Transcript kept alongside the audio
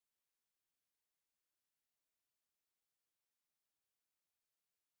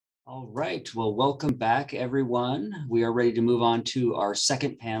All right, well, welcome back, everyone. We are ready to move on to our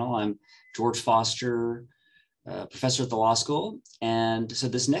second panel. I'm George Foster, professor at the law school. And so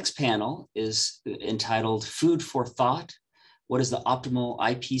this next panel is entitled Food for Thought. What is the optimal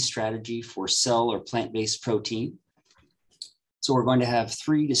IP strategy for cell or plant-based protein? So we're going to have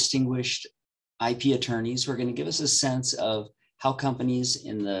three distinguished IP attorneys who are going to give us a sense of how companies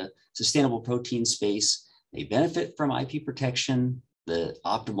in the sustainable protein space may benefit from IP protection, the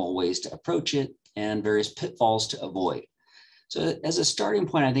optimal ways to approach it, and various pitfalls to avoid. So as a starting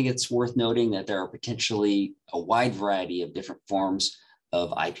point, I think it's worth noting that there are potentially a wide variety of different forms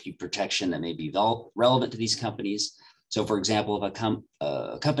of IP protection that may be relevant to these companies. So for example, if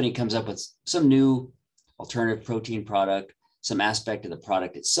a company comes up with some new alternative protein product, some aspect of the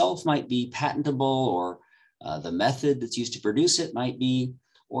product itself might be patentable, or the method that's used to produce it might be,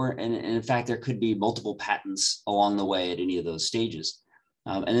 and in fact, there could be multiple patents along the way at any of those stages.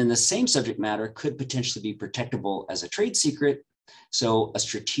 And then the same subject matter could potentially be protectable as a trade secret. So a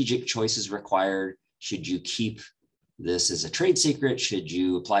strategic choice is required. Should you keep this as a trade secret? Should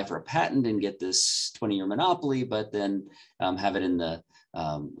you apply for a patent and get this 20-year monopoly, but then have it in the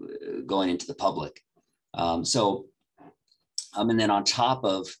going into the public? And then on top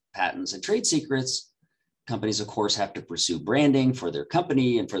of patents and trade secrets, companies, of course, have to pursue branding for their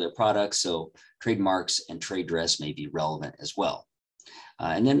company and for their products. So trademarks and trade dress may be relevant as well.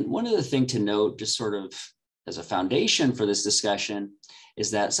 And then one other thing to note, just sort of as a foundation for this discussion,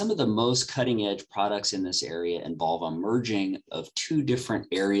 is that some of the most cutting edge products in this area involve a merging of two different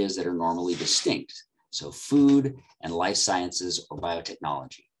areas that are normally distinct. So food and life sciences or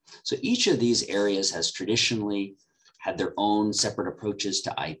biotechnology. So each of these areas has traditionally had their own separate approaches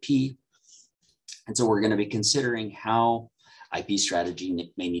to IP. And so we're going to be considering how IP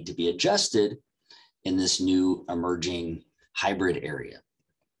strategy may need to be adjusted in this new emerging hybrid area.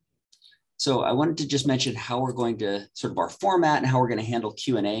 So I wanted to just mention how we're going to sort of our format and how we're going to handle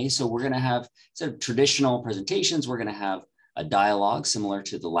Q&A. So we're going to have, instead of traditional presentations, we're going to have a dialogue similar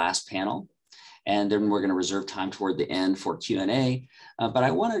to the last panel. And then we're going to reserve time toward the end for Q&A. But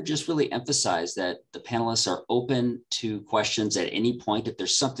I want to just really emphasize that the panelists are open to questions at any point. If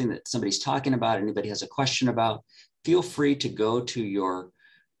there's something that somebody's talking about, anybody has a question about, feel free to go to your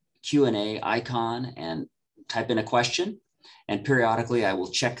Q&A icon and type in a question. And periodically, I will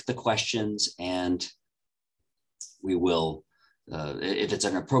check the questions, and we will, if it's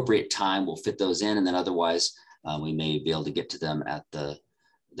an appropriate time, we'll fit those in. And then otherwise, we may be able to get to them at the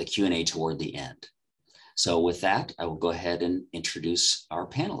Q&A toward the end. So with that, I will go ahead and introduce our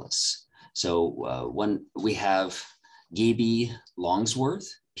panelists. So we have Gaby Longsworth,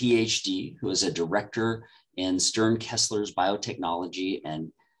 PhD, who is a director in Sterne Kessler's Biotechnology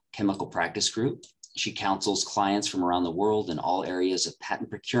and Chemical Practice Group. She counsels clients from around the world in all areas of patent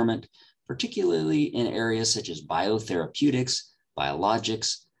procurement, particularly in areas such as biotherapeutics,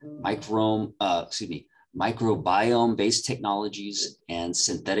 biologics, microbiome-based technologies, and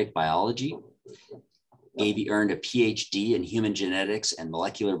synthetic biology. Gaby earned a PhD in human genetics and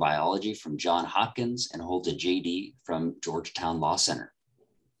molecular biology from Johns Hopkins and holds a JD from Georgetown Law Center.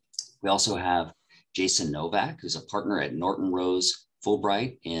 We also have Jason Novak, who's a partner at Norton Rose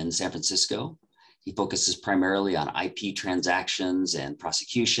Fulbright in San Francisco. He focuses primarily on IP transactions and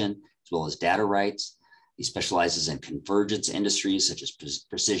prosecution, as well as data rights. He specializes in convergence industries such as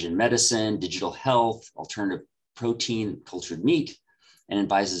precision medicine, digital health, alternative protein, cultured meat, and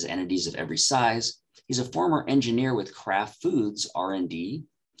advises entities of every size. He's a former engineer with Kraft Foods R&D.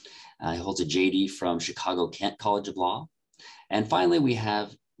 He holds a JD from Chicago Kent College of Law. And finally, we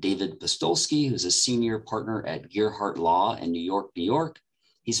have David Postolski, who's a senior partner at Gearhart Law in New York, New York.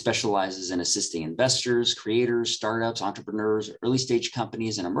 He specializes in assisting investors, creators, startups, entrepreneurs, early stage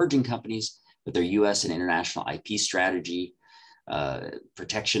companies, and emerging companies with their US and international IP strategy,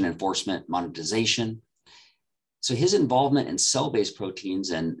 protection, enforcement, monetization. So his involvement in cell-based proteins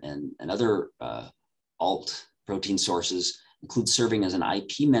and other alt protein sources includes serving as an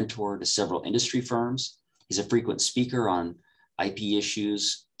IP mentor to several industry firms. He's a frequent speaker on IP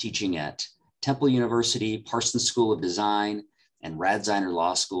issues, teaching at Temple University, Parsons School of Design, and Radziner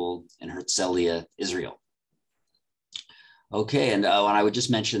Law School in Herzliya, Israel. Okay, and I would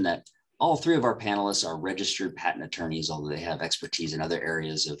just mention that all three of our panelists are registered patent attorneys, although they have expertise in other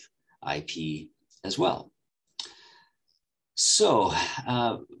areas of IP as well. So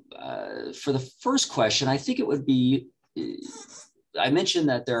for the first question, I think it would be, I mentioned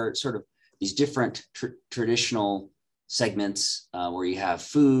that there are sort of these different traditional segments where you have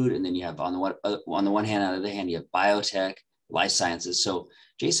food, and then you have on the one hand, on the other hand, you have biotech, life sciences. So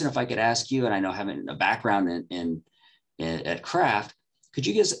Jason, if I could ask you, and I know having a background at Kraft, Could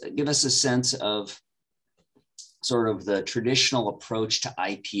you give us a sense of sort of the traditional approach to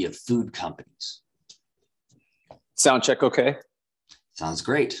IP of food companies? Sound check okay? Sounds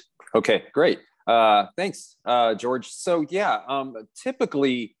great. Okay, great. Thanks, George. So yeah,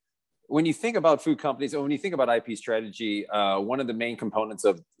 typically when you think about food companies or when you think about IP strategy, one of the main components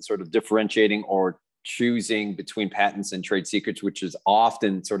of sort of differentiating or choosing between patents and trade secrets, which is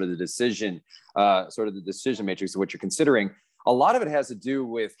often sort of the decision matrix of what you're considering, a lot of it has to do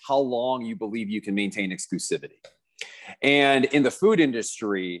with how long you believe you can maintain exclusivity. And in the food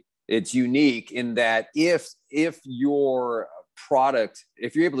industry, it's unique in that if your product,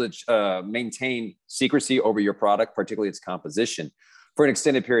 if you're able to maintain secrecy over your product, particularly its composition, for an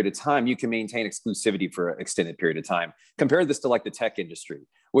extended period of time, you can maintain exclusivity for an extended period of time. Compare this to like the tech industry,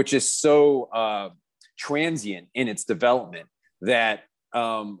 which is so transient in its development that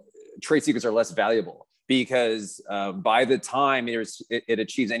trade secrets are less valuable because by the time it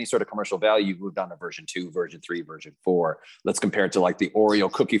achieves any sort of commercial value, you've moved on to version 2, version 3, version 4. Let's compare it to like the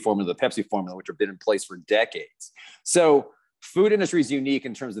Oreo cookie formula, the Pepsi formula, which have been in place for decades. So food industry is unique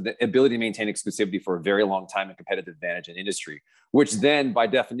in terms of the ability to maintain exclusivity for a very long time and competitive advantage in industry, which then by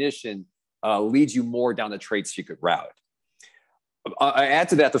definition leads you more down the trade secret route. I add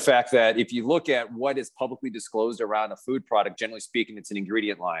to that the fact that if you look at what is publicly disclosed around a food product, generally speaking, it's an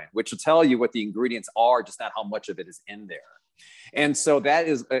ingredient line, which will tell you what the ingredients are, just not how much of it is in there. And so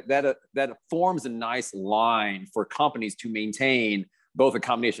that forms a nice line for companies to maintain both a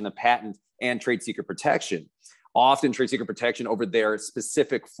combination of patent and trade secret protection. Often trade secret protection over their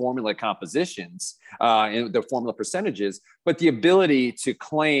specific formula compositions and the formula percentages, but the ability to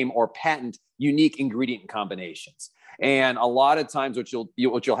claim or patent unique ingredient combinations. And a lot of times what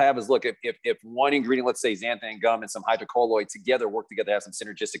you'll have is, look, if one ingredient, let's say xanthan gum and some hydrocolloid work together, have some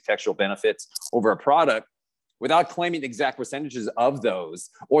synergistic textural benefits over a product, without claiming the exact percentages of those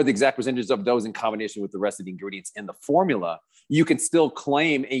or the exact percentages of those in combination with the rest of the ingredients in the formula, you can still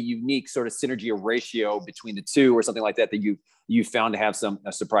claim a unique sort of synergy or ratio between the two or something like that you found to have some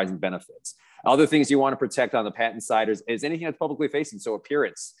surprising benefits. Other things you want to protect on the patent side is anything that's publicly facing, so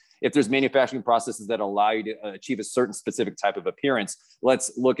appearance. If there's manufacturing processes that allow you to achieve a certain specific type of appearance,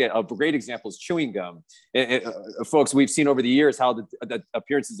 let's look at a great example is chewing gum. Folks, we've seen over the years how the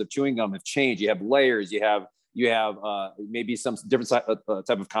appearances of chewing gum have changed. You have layers, you have maybe some different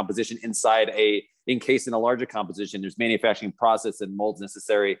type of composition encased in a larger composition. There's manufacturing process and molds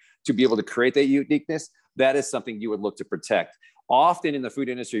necessary to be able to create that uniqueness. That is something you would look to protect. Often in the food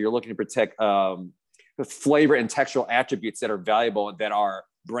industry, you're looking to protect the flavor and textural attributes that are valuable and that are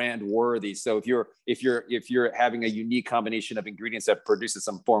brand worthy. So if you're having a unique combination of ingredients that produces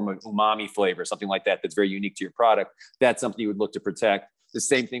some form of umami flavor, something like that, that's very unique to your product, that's something you would look to protect. The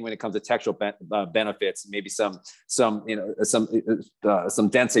same thing when it comes to textural benefits, maybe some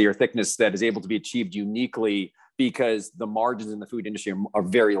density or thickness that is able to be achieved uniquely because the margins in the food industry are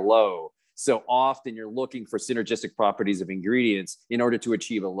very low. So often you're looking for synergistic properties of ingredients in order to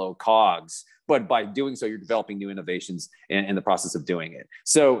achieve a low COGS. But by doing so, you're developing new innovations in the process of doing it.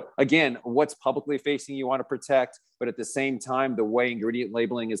 So again, what's publicly facing you want to protect, but at the same time, the way ingredient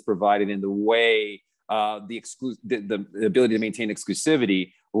labeling is provided and the way the ability to maintain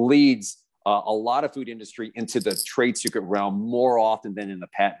exclusivity leads a lot of food industry into the trade secret realm more often than in the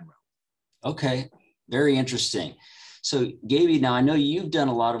patent realm. Okay, very interesting. So Gaby, now I know you've done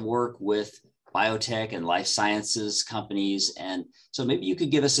a lot of work with biotech and life sciences companies. And so maybe you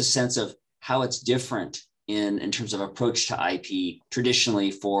could give us a sense of how it's different in terms of approach to IP traditionally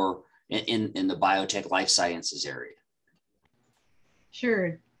in the biotech life sciences area.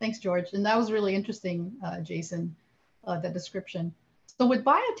 Sure. Thanks, George. And that was really interesting, Jason, that description. So with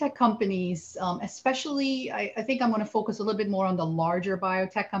biotech companies, especially, I think I'm going to focus a little bit more on the larger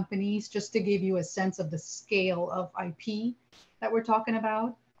biotech companies, just to give you a sense of the scale of IP that we're talking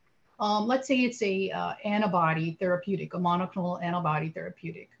about. Let's say it's a antibody therapeutic, a monoclonal antibody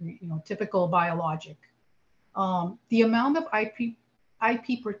therapeutic, typical biologic. The amount of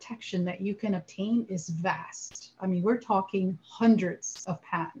IP protection that you can obtain is vast. I mean, we're talking hundreds of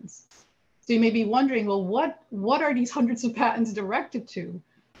patents. So you may be wondering, well, what are these hundreds of patents directed to?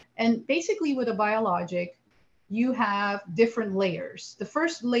 And basically with a biologic, you have different layers. The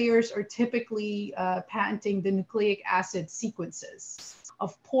first layers are typically patenting the nucleic acid sequences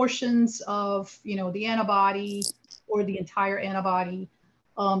of portions of the antibody or the entire antibody.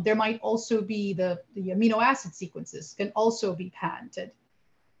 There might also be the amino acid sequences can also be patented.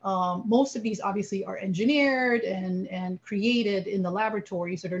 Most of these obviously are engineered and created in the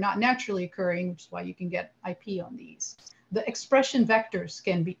laboratory, so they're not naturally occurring, which is why you can get IP on these. The expression vectors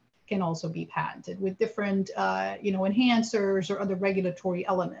can can also be patented with different, enhancers or other regulatory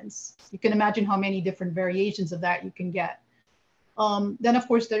elements. You can imagine how many different variations of that you can get. Then, of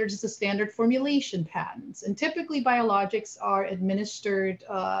course, there's the standard formulation patents. And typically, biologics are administered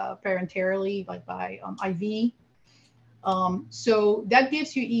parenterally, like by IV. So that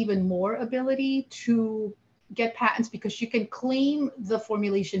gives you even more ability to get patents because you can claim the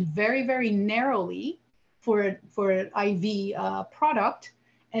formulation very, very narrowly for an IV product.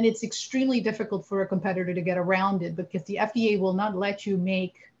 And it's extremely difficult for a competitor to get around it because the FDA will not let you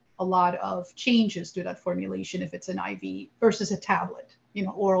make a lot of changes to that formulation if it's an IV versus a tablet,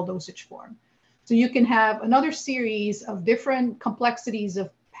 oral dosage form. So you can have another series of different complexities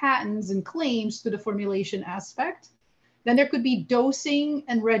of patents and claims to the formulation aspect. Then there could be dosing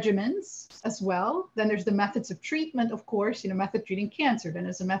and regimens as well. Then there's the methods of treatment, of course, method treating cancer. Then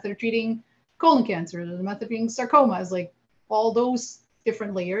there's a method of treating colon cancer. There's a method of treating sarcomas, like all those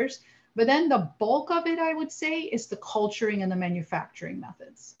different layers. But then the bulk of it, I would say, is the culturing and the manufacturing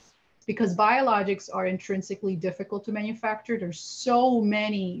methods. Because biologics are intrinsically difficult to manufacture. There's so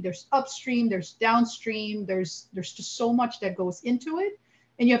many, there's upstream, there's downstream, there's just so much that goes into it.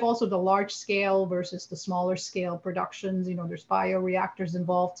 And you have also the large scale versus the smaller scale productions. There's bioreactors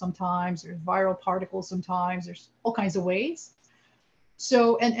involved sometimes, there's viral particles sometimes, there's all kinds of ways.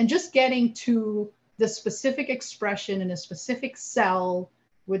 So, and just getting to the specific expression in a specific cell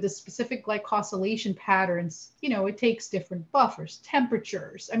with the specific glycosylation patterns, it takes different buffers,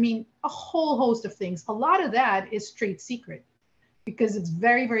 temperatures, a whole host of things. A lot of that is trade secret because it's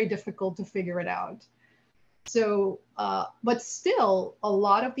very, very difficult to figure it out. So, but still, a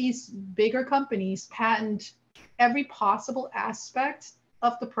lot of these bigger companies patent every possible aspect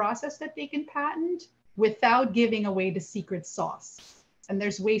of the process that they can patent without giving away the secret sauce. And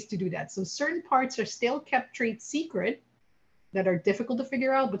there's ways to do that. So certain parts are still kept trade secret that are difficult to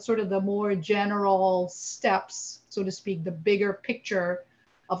figure out, but sort of the more general steps, so to speak, the bigger picture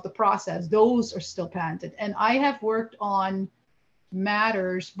of the process, those are still patented. And I have worked on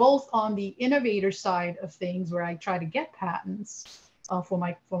matters both on the innovator side of things where I try to get patents for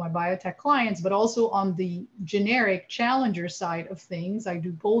my biotech clients, but also on the generic challenger side of things. I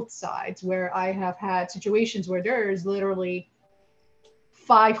do both sides where I have had situations where there is literally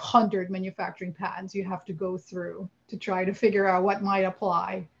 500 manufacturing patents you have to go through to try to figure out what might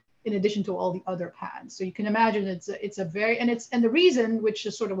apply in addition to all the other patents. So you can imagine it's a very, and the reason, which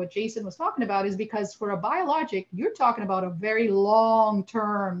is sort of what Jason was talking about, is because for a biologic, you're talking about a very long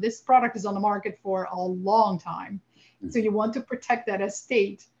term. This product is on the market for a long time. So you want to protect that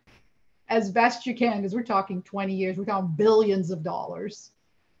estate as best you can, because we're talking 20 years, we're talking billions of dollars,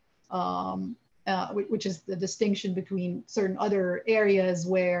 which is the distinction between certain other areas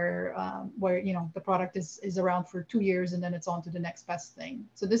where the product is around for 2 years and then it's on to the next best thing.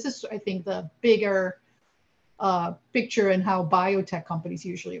 So this is, I think, the bigger picture and how biotech companies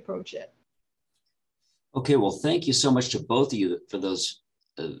usually approach it. Okay, well, thank you so much to both of you for those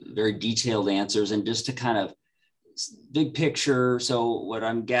very detailed answers. And just to kind of big picture, so what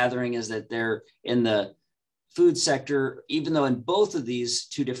I'm gathering is that they're in the food sector, even though in both of these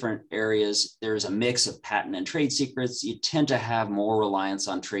two different areas, there's a mix of patent and trade secrets, you tend to have more reliance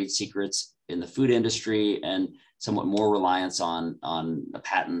on trade secrets in the food industry and somewhat more reliance on the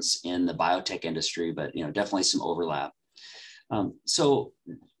patents in the biotech industry, but definitely some overlap. So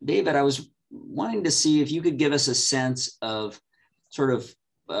David, I was wanting to see if you could give us a sense of sort of,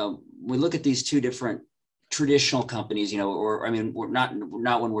 we look at these two different traditional companies, we're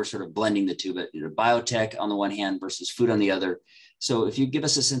not when we're sort of blending the two, but biotech on the one hand versus food on the other. So if you give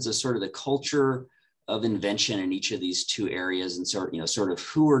us a sense of sort of the culture of invention in each of these two areas and sort of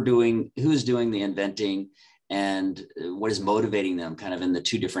who is doing the inventing and what is motivating them kind of in the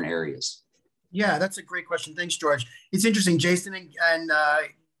two different areas. Yeah, that's a great question. Thanks, George. It's interesting. Jason and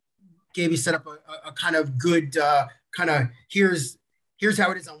Gaby set up a kind of good here's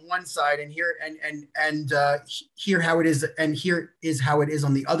how it is on one side, and here how it is, and here is how it is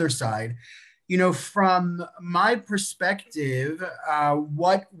on the other side. From my perspective,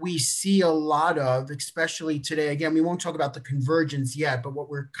 what we see a lot of, especially today, again, we won't talk about the convergence yet, but what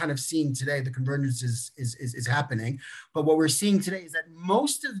we're kind of seeing today, the convergence is happening. But what we're seeing today is that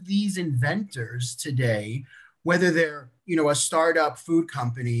most of these inventors today, whether they're a startup food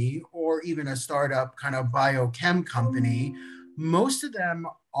company or even a startup kind of biochem company, most of them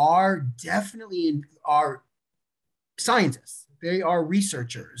are definitely scientists. They are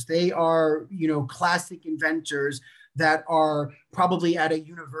researchers. They are, classic inventors that are probably at a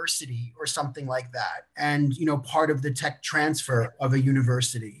university or something like that, and, part of the tech transfer of a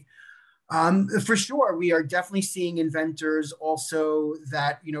university. For sure, we are definitely seeing inventors also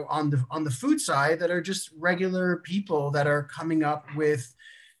that, on the food side, that are just regular people that are coming up with,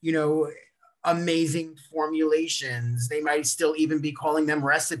 you know, amazing formulations. They might still even be calling them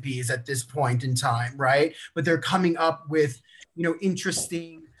recipes at this point in time, right? But they're coming up with,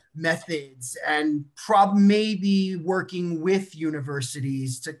 interesting methods and maybe working with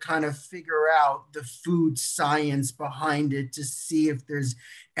universities to kind of figure out the food science behind it to see if there's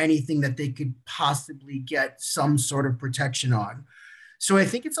anything that they could possibly get some sort of protection on. So I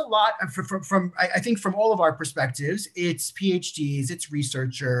think it's a lot I think from all of our perspectives, it's PhDs, it's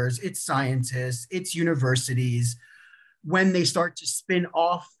researchers, it's scientists, it's universities. When they start to spin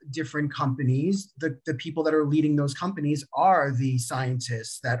off different companies, the people that are leading those companies are the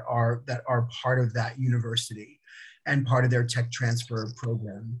scientists that are part of that university and part of their tech transfer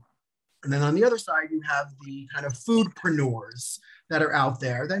program. And then on the other side, you have the kind of foodpreneurs that are out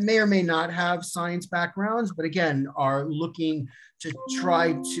there that may or may not have science backgrounds, but again, are looking to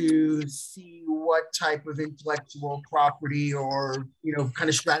try to see what type of intellectual property or, kind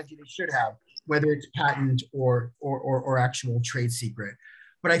of strategy they should have, whether it's patent or actual trade secret.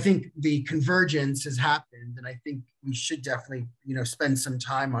 But I think the convergence has happened, and I think we should definitely, spend some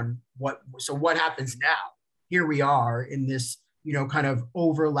time on what happens now. Here we are in this, kind of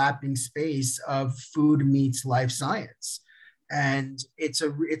overlapping space of food meets life science. And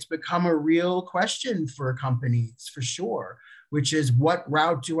it's become a real question for companies, for sure, which is, what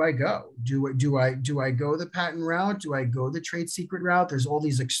route do I go? Do I go the patent route? Do I go the trade secret route? There's all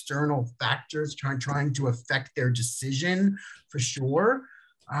these external factors trying to affect their decision, for sure.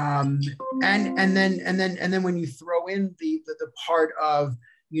 And then when you throw in the part of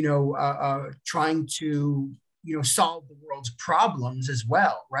trying to solve the world's problems as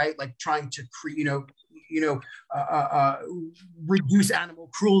well, right? Like trying to reduce animal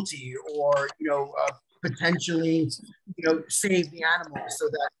cruelty, or potentially save the animals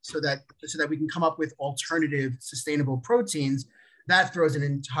so that we can come up with alternative sustainable proteins. That throws an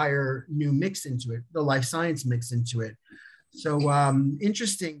entire new mix into it, the life science mix into it. So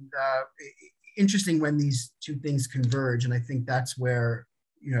interesting when these two things converge, and I think that's where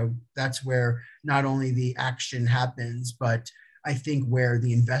not only the action happens, but I think where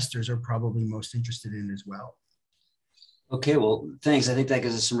the investors are probably most interested in as well. Okay, well, thanks. I think that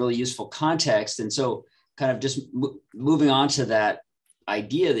gives us some really useful context. And so kind of just moving on to that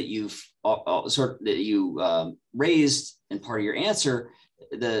idea that you've raised in part of your answer,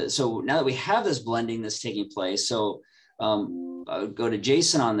 so now that we have this blending that's taking place, so I would go to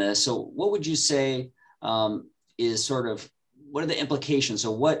Jason on this. So what would you say is sort of, what are the implications?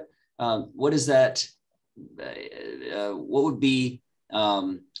 So what is that? What would be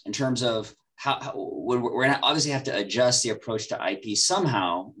in terms of how we're going to obviously have to adjust the approach to IP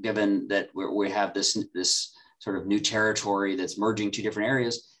somehow, given that we have this sort of new territory that's merging two different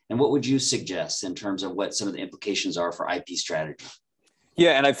areas. And what would you suggest in terms of what some of the implications are for IP strategy?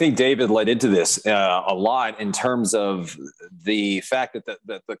 Yeah, and I think David led into this a lot in terms of the fact that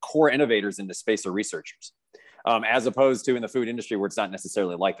the core innovators in this space are researchers. As opposed to in the food industry, where it's not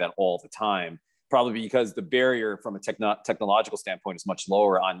necessarily like that all the time, probably because the barrier from a technological standpoint is much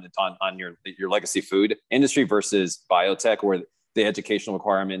lower on your legacy food industry versus biotech, where the educational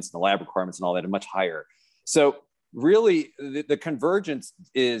requirements and the lab requirements and all that are much higher. So really, the convergence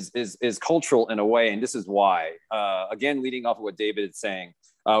is cultural in a way, and this is why. Again, leading off of what David is saying,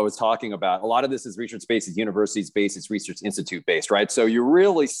 was talking about, a lot of this is research-based, it's universities-based, it's research institute-based, right? So you're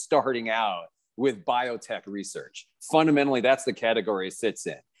really starting out with biotech research. Fundamentally, that's the category it sits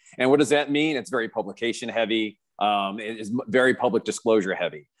in. And what does that mean? It's very publication heavy. It is very public disclosure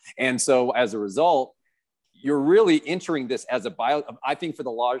heavy. And so as a result, you're really entering this as I think for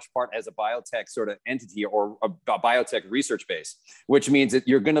the large part, as a biotech sort of entity or a biotech research base, which means that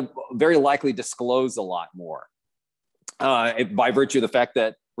you're going to very likely disclose a lot more by virtue of the fact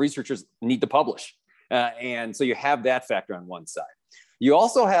that researchers need to publish. And so you have that factor on one side. You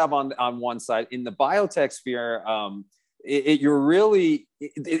also have on one side, in the biotech sphere,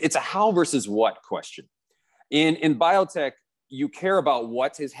 it's a how versus what question. In biotech, you care about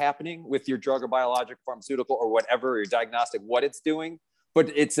what is happening with your drug or biologic, pharmaceutical, or whatever, your diagnostic, what it's doing,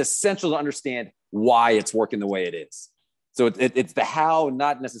 but it's essential to understand why it's working the way it is. So it's the how,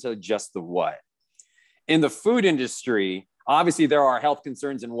 not necessarily just the what. In the food industry, obviously there are health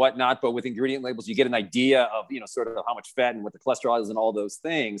concerns and whatnot, but with ingredient labels, you get an idea of, sort of how much fat and what the cholesterol is and all those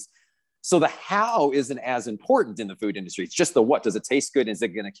things. So the how isn't as important in the food industry. It's just the what. Does it taste good? Is it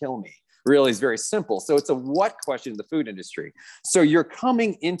going to kill me? Really is very simple. So it's a what question in the food industry. So you're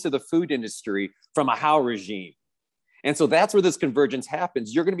coming into the food industry from a how regime. And so that's where this convergence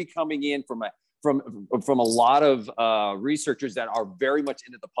happens. You're going to be coming in from a lot of researchers that are very much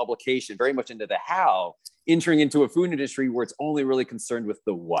into the publication, very much into the how, entering into a food industry where it's only really concerned with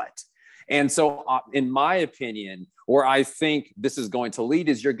the what. And so in my opinion, where I think this is going to lead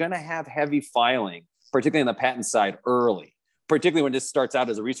is you're going to have heavy filing, particularly on the patent side early, particularly when this starts out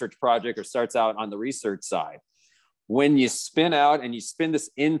as a research project or starts out on the research side. When you spin out and you spin this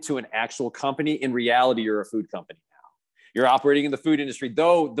into an actual company, in reality, you're a food company now. You're operating in the food industry,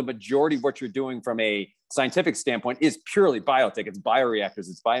 though the majority of what you're doing from a scientific standpoint is purely biotech. It's bioreactors,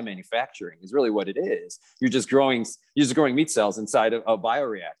 it's biomanufacturing is really what it is. You're just growing meat cells inside of a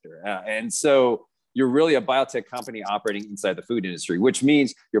bioreactor. And so you're really a biotech company operating inside the food industry, which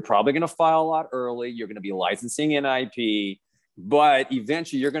means you're probably going to file a lot early. You're going to be licensing in IP. But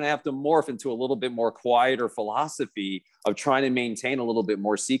eventually you're going to have to morph into a little bit more quieter philosophy of trying to maintain a little bit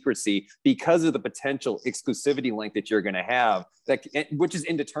more secrecy because of the potential exclusivity length that you're going to have, which is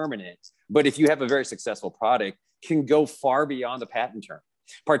indeterminate. But if you have a very successful product, can go far beyond the patent term,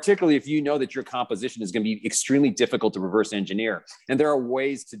 particularly if you know that your composition is going to be extremely difficult to reverse engineer. And there are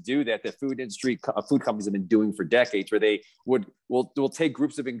ways to do that food companies have been doing for decades, where they will take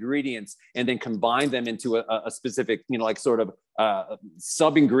groups of ingredients and then combine them into a specific, like sort of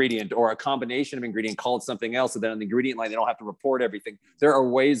sub ingredient or a combination of ingredient, call it something else. So then on the ingredient line, they don't have to report everything. There are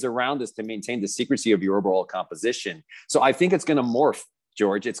ways around this to maintain the secrecy of your overall composition. So I think it's going to morph,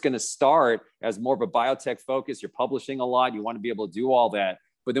 George. It's going to start as more of a biotech focus. You're publishing a lot. You want to be able to do all that.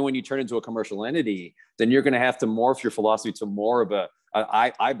 But then when you turn into a commercial entity, then you're going to have to morph your philosophy to more of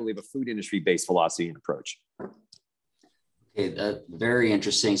I believe, a food industry-based philosophy and approach. Okay, very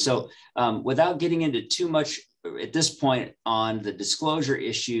interesting. So without getting into too much at this point on the disclosure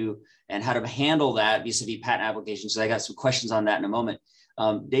issue and how to handle that vis-a-vis patent applications, so I got some questions on that in a moment.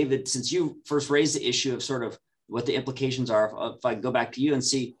 David, since you first raised the issue of sort of what the implications are, if I go back to you and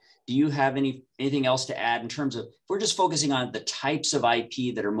see, do you have anything else to add in terms of, if we're just focusing on the types of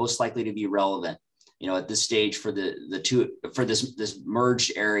IP that are most likely to be relevant, at this stage for this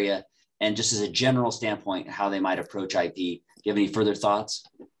merged area, and just as a general standpoint, how they might approach IP? Do you have any further thoughts?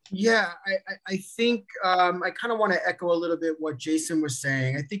 Yeah, I think I kind of want to echo a little bit what Jason was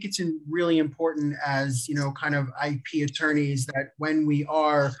saying. I think it's really important as, kind of IP attorneys that when we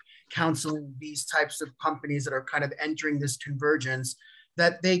are counseling these types of companies that are kind of entering this convergence,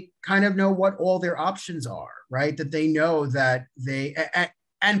 that they kind of know what all their options are, right? That they know that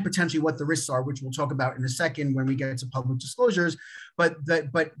and potentially what the risks are, which we'll talk about in a second when we get to public disclosures. But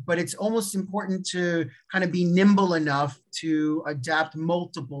it's almost important to kind of be nimble enough to adapt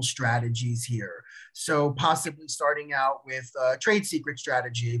multiple strategies here. So possibly starting out with a trade secret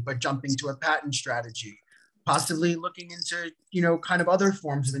strategy, but jumping to a patent strategy. Possibly looking into, kind of other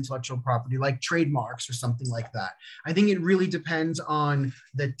forms of intellectual property like trademarks or something like that. I think it really depends on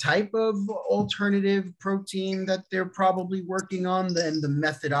the type of alternative protein that they're probably working on and the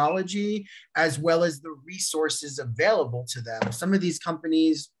methodology, as well as the resources available to them. Some of these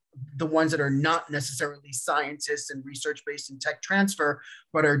companies, the ones that are not necessarily scientists and research-based in tech transfer,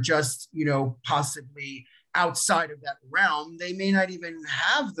 but are just, possibly outside of that realm, they may not even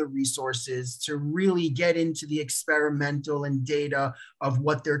have the resources to really get into the experimental and data of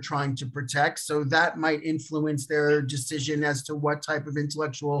what they're trying to protect. So that might influence their decision as to what type of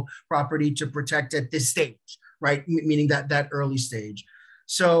intellectual property to protect at this stage, right? Meaning that early stage.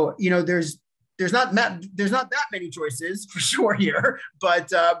 So, there's not that many choices for sure here,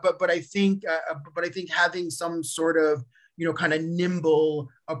 but I think having some sort of kind of nimble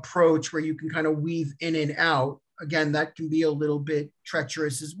approach where you can kind of weave in and out. Again, that can be a little bit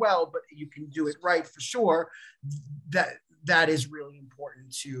treacherous as well, but you can do it right for sure. That is really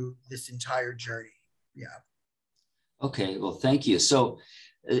important to this entire journey. Yeah. Okay. Well, thank you. So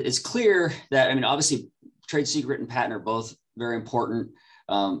it's clear that, obviously trade secret and patent are both very important.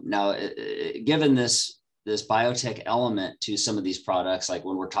 Now, given this biotech element to some of these products, like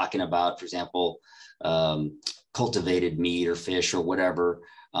when we're talking about, for example, cultivated meat or fish or whatever,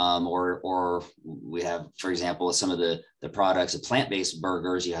 or we have, for example, some of the products of plant-based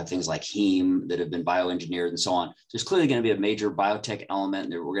burgers, you have things like heme that have been bioengineered and so on. There's clearly going to be a major biotech element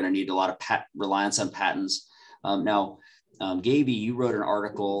that we're going to need a lot of reliance on patents. Now, Gaby, you wrote an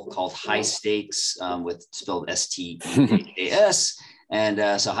article called High Stakes, with spelled STEAS,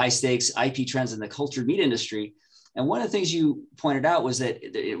 and so high stakes IP trends in the cultured meat industry. And one of the things you pointed out was that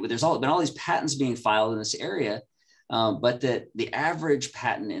there's been all these patents being filed in this area, but that the average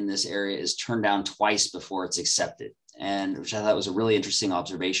patent in this area is turned down twice before it's accepted, and which I thought was a really interesting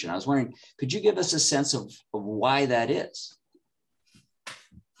observation. I was wondering, could you give us a sense of why that is?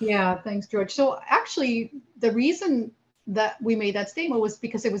 Yeah, thanks, George. So actually, the reason that we made that statement was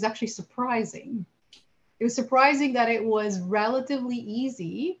because it was actually surprising. It was surprising that it was relatively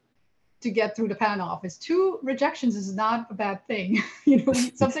easy to get through the patent office. 2 rejections is not a bad thing.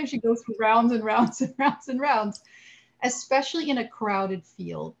 Sometimes you go through rounds and rounds and rounds and rounds, especially in a crowded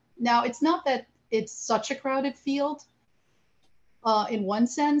field. Now, it's not that it's such a crowded field in one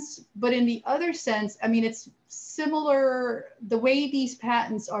sense, but in the other sense, I mean, it's similar. The way these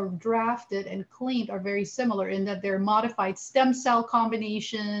patents are drafted and claimed are very similar in that they're modified stem cell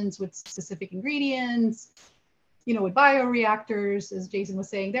combinations with specific ingredients, with bioreactors, as Jason was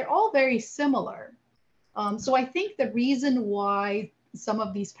saying, they're all very similar. So I think the reason why some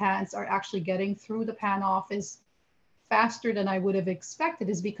of these patents are actually getting through the patent office faster than I would have expected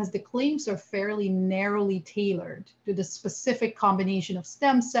is because the claims are fairly narrowly tailored to the specific combination of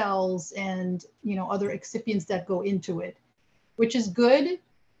stem cells and other excipients that go into it, which is good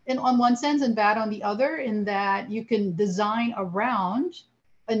on one sense and bad on the other, in that you can design around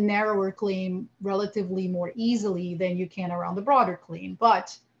a narrower claim relatively more easily than you can around the broader claim.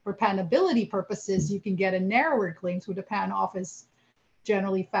 But for patentability purposes, you can get a narrower claim through the patent office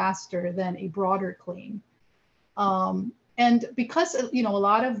generally faster than a broader claim. And because a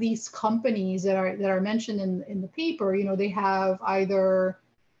lot of these companies that are mentioned in the paper, they have either,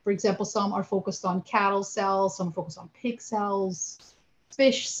 for example, some are focused on cattle cells, some are focused on pig cells,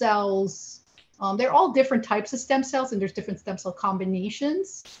 fish cells. They're all different types of stem cells, and there's different stem cell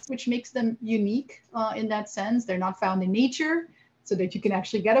combinations, which makes them unique in that sense. They're not found in nature, so that you can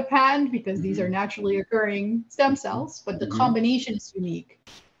actually get a patent because these are naturally occurring stem cells, but the combination is unique.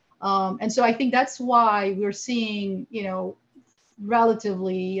 And so I think that's why we're seeing,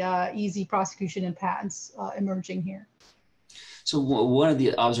 relatively easy prosecution and patents emerging here. So one of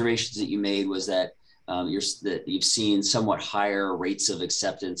the observations that you made was that you've seen somewhat higher rates of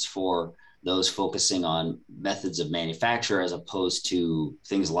acceptance for those focusing on methods of manufacture as opposed to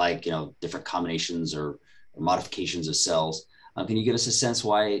things like, different combinations or modifications of cells. Can you give us a sense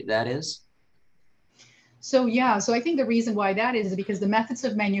why that is? So I think the reason why that is because the methods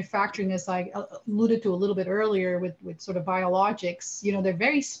of manufacturing, as I alluded to a little bit earlier with sort of biologics, they're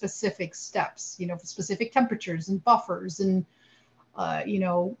very specific steps, specific temperatures and buffers and,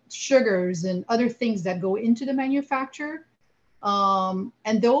 sugars and other things that go into the manufacture.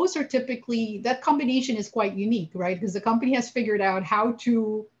 And those are typically, that combination is quite unique, right? Because the company has figured out how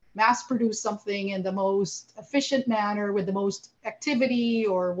to mass produce something in the most efficient manner with the most activity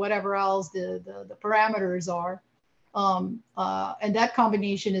or whatever else the parameters are. And that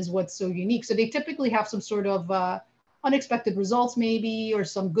combination is what's so unique. So they typically have some sort of unexpected results maybe, or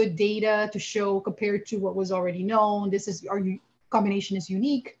some good data to show compared to what was already known. Our combination is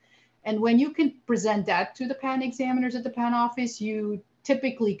unique. And when you can present that to the patent examiners at the patent office, you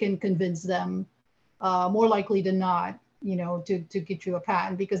typically can convince them more likely than not, to get you a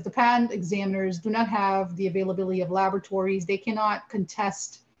patent, because the patent examiners do not have the availability of laboratories. They cannot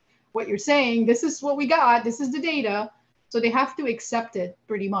contest what you're saying. This is what we got. This is the data. So they have to accept it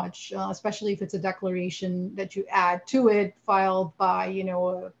pretty much, especially if it's a declaration that you add to it, filed by,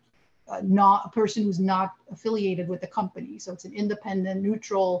 a person who's not affiliated with the company. So it's an independent,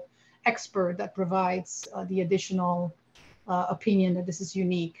 neutral expert that provides the additional opinion that this is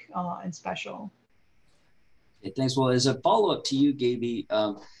unique and special. Okay, thanks. Well, as a follow-up to you, Gaby,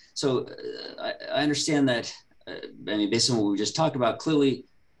 so I understand that, based on what we just talked about, clearly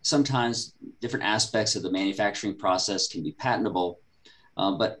sometimes different aspects of the manufacturing process can be patentable,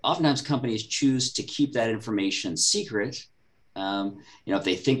 but oftentimes companies choose to keep that information secret. If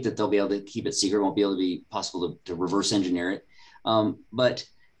they think that they'll be able to keep it secret, it won't be able to be possible to reverse engineer it. But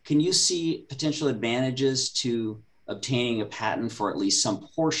can you see potential advantages to obtaining a patent for at least some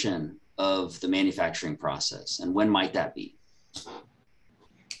portion of the manufacturing process, and when might that be?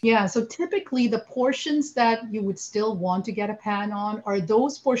 Yeah, so typically the portions that you would still want to get a patent on are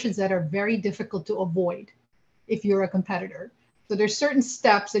those portions that are very difficult to avoid if you're a competitor. So there's certain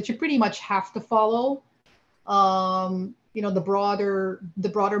steps that you pretty much have to follow. The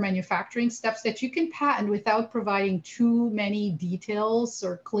broader manufacturing steps that you can patent without providing too many details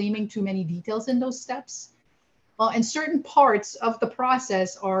or claiming too many details in those steps. And certain parts of the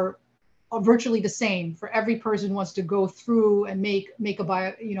process are virtually the same for every person who wants to go through and make a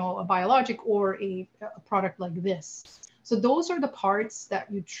biologic or a product like this. So those are the parts that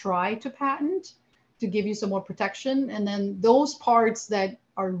you try to patent to give you some more protection. And then those parts that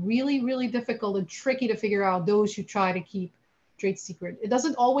are really, really difficult and tricky to figure out, those you try to keep trade secret. It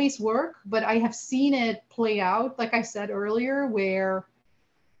doesn't always work, but I have seen it play out, like I said earlier, where,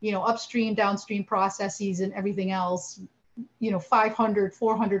 upstream, downstream processes and everything else 500,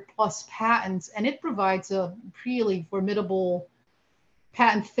 400 plus patents, and it provides a really formidable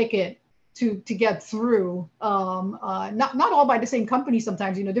patent thicket to get through. Not all by the same company.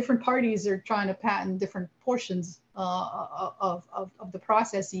 Sometimes, different parties are trying to patent different portions of the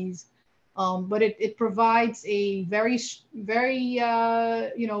processes. But it provides a very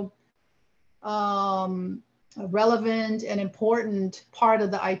relevant and important part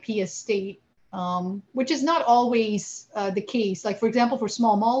of the IP estate, which is not always the case. Like, for example, for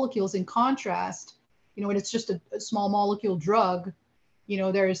small molecules, in contrast, when it's just a small molecule drug,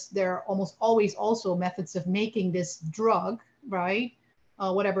 there are almost always also methods of making this drug, right?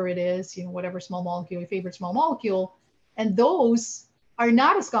 Whatever it is, whatever small molecule, your favorite small molecule. And those are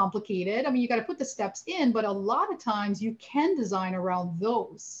not as complicated. I mean, you got to put the steps in, but a lot of times you can design around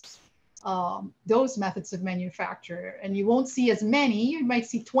those methods of manufacture, and you won't see as many. You might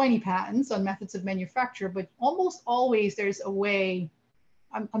see 20 patents on methods of manufacture, but almost always there's a way.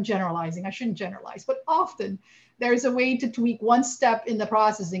 I'm generalizing. I shouldn't generalize, but often there's a way to tweak one step in the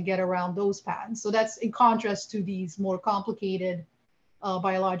process and get around those patents. So that's in contrast to these more complicated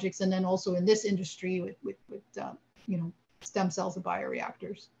biologics, and then also in this industry with stem cells and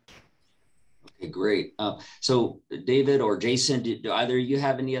bioreactors. Okay, great. So David or Jason, do either of you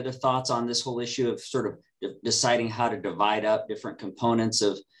have any other thoughts on this whole issue of sort of deciding how to divide up different components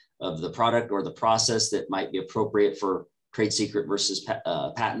of the product or the process that might be appropriate for trade secret versus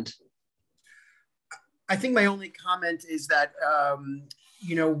patent? I think my only comment is that,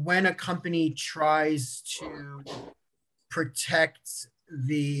 when a company tries to protect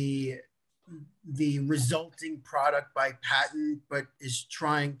the resulting product by patent, but is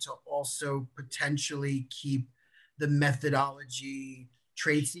trying to also potentially keep the methodology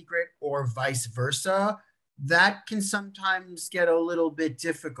trade secret or vice versa, that can sometimes get a little bit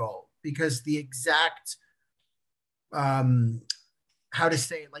difficult, because the exact how to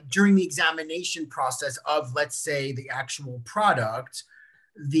say it, like during the examination process of, let's say, the actual product,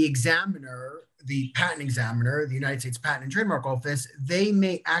 the examiner, the patent examiner, the United States Patent and Trademark Office, they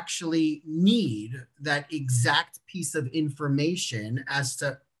may actually need that exact piece of information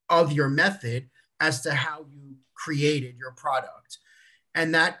of your method as to how you created your product.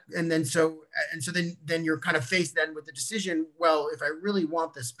 And then you're kind of faced then with the decision, well, if I really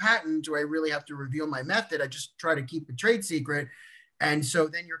want this patent, do I really have to reveal my method? I just try to keep a trade secret. And so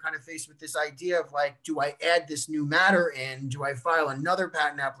then you're kind of faced with this idea of, like, do I add this new matter in? Do I file another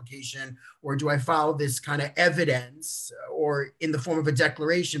patent application? Or do I file this kind of evidence or in the form of a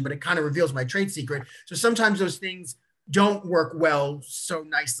declaration, but it kind of reveals my trade secret? So sometimes those things don't work well so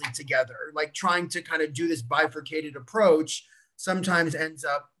nicely together. Like, trying to kind of do this bifurcated approach sometimes ends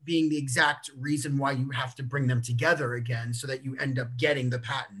up being the exact reason why you have to bring them together again, so that you end up getting the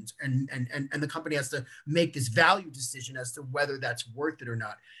patent, and the company has to make this value decision as to whether that's worth it or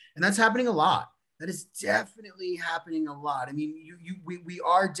not. And that's happening a lot. That is definitely happening a lot. I mean, we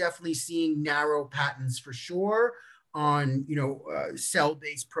are definitely seeing narrow patents for sure on,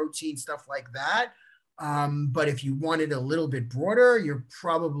 cell-based protein, stuff like that. But if you want it a little bit broader, you're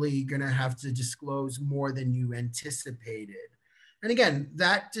probably going to have to disclose more than you anticipated. And again,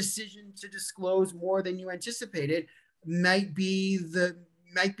 that decision to disclose more than you anticipated might be the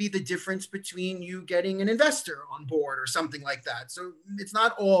difference between you getting an investor on board or something like that. So it's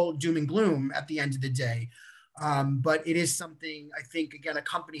not all doom and gloom at the end of the day. But it is something, I think, again, a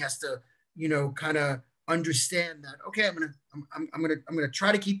company has to, kind of understand that, okay, I'm gonna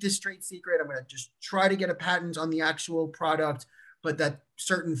try to keep this trade secret. I'm gonna just try to get a patent on the actual product, but that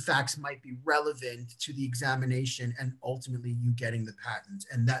certain facts might be relevant to the examination and ultimately you getting the patent.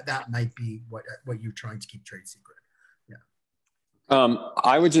 And that might be what you're trying to keep trade secret. Yeah.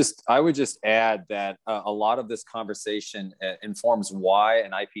 I would just add that a lot of this conversation informs why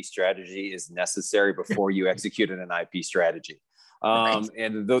an IP strategy is necessary before you execute an IP strategy. Right.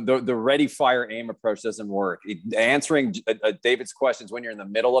 And the ready, fire, aim approach doesn't work. Answering David's questions when you're in the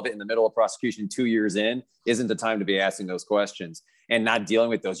middle of prosecution 2 years in, isn't the time to be asking those questions and not dealing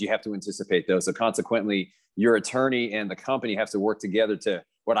with those. You have to anticipate those. So consequently, your attorney and the company have to work together to,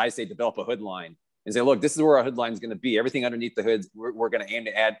 what I say, develop a hood line and say, look, this is where our hood line is going to be. Everything underneath the hoods, we're going to aim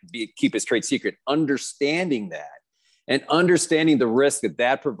to keep as trade secret. Understanding that and understanding the risk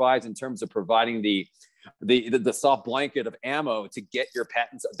that provides in terms of providing the soft blanket of ammo to get your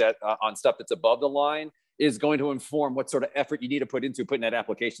patents that on stuff that's above the line is going to inform what sort of effort you need to put into putting that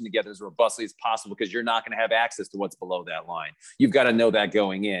application together as robustly as possible, because you're not going to have access to what's below that line. You've got to know that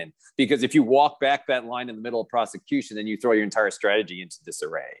going in, because if you walk back that line in the middle of prosecution, then you throw your entire strategy into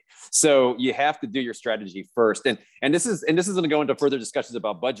disarray. So you have to do your strategy first. And this is going to go into further discussions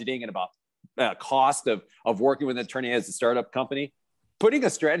about budgeting and about cost of working with an attorney as a startup company, putting a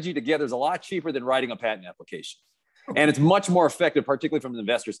strategy together is a lot cheaper than writing a patent application. And it's much more effective, particularly from an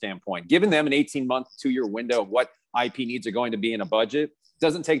investor standpoint. Giving them an 18-month, 2-year window of what IP needs are going to be in a budget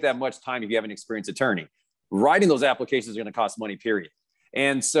doesn't take that much time if you have an experienced attorney. Writing those applications is going to cost money, period.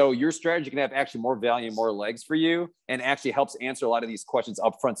 And so your strategy can have actually more value and more legs for you, and actually helps answer a lot of these questions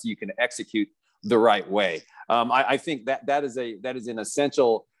up front so you can execute the right way. I think that is an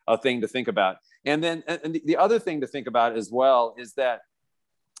essential thing to think about. And then the other thing to think about as well is that,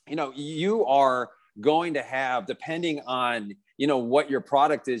 you are going to have, depending on, what your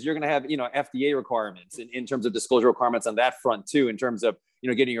product is, you're going to have, FDA requirements in terms of disclosure requirements on that front too, in terms of,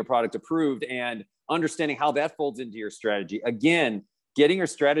 getting your product approved and understanding how that folds into your strategy. Again, getting your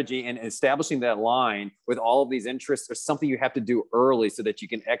strategy and establishing that line with all of these interests is something you have to do early so that you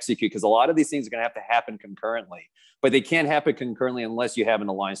can execute, because a lot of these things are going to have to happen concurrently, but they can't happen concurrently unless you have an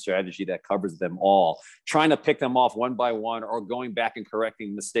aligned strategy that covers them all. Trying to pick them off one by one or going back and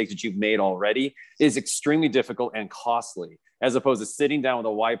correcting mistakes that you've made already is extremely difficult and costly, as opposed to sitting down with a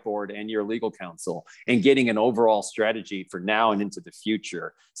whiteboard and your legal counsel and getting an overall strategy for now and into the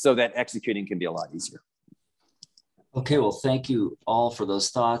future so that executing can be a lot easier. Okay, well, thank you all for those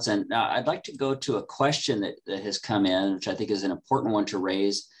thoughts. And now I'd like to go to a question that has come in, which I think is an important one to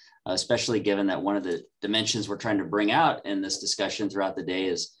raise, especially given that one of the dimensions we're trying to bring out in this discussion throughout the day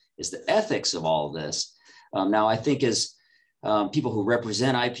is the ethics of all of this. Now, I think as people who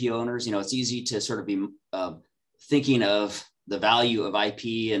represent IP owners, it's easy to sort of be thinking of the value of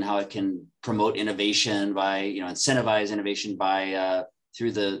IP and how it can promote innovation by, incentivize innovation by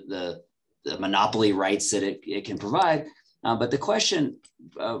through the monopoly rights that it can provide. But the question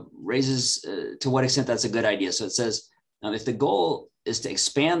raises to what extent that's a good idea. So it says, if the goal is to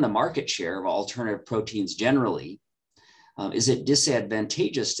expand the market share of alternative proteins generally, is it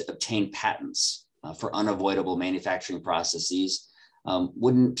disadvantageous to obtain patents for unavoidable manufacturing processes?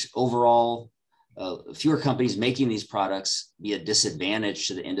 Wouldn't overall fewer companies making these products be a disadvantage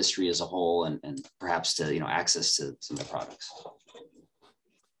to the industry as a whole and perhaps to access to some of the products?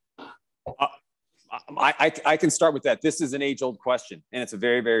 I can start with that. This is an age-old question, and it's a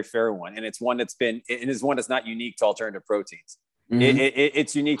very, very fair one. And it's one that's not unique to alternative proteins. Mm-hmm.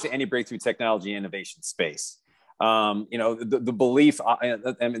 It's unique to any breakthrough technology innovation space. The belief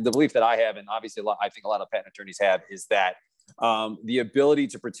that I have, and obviously I think a lot of patent attorneys have, is that the ability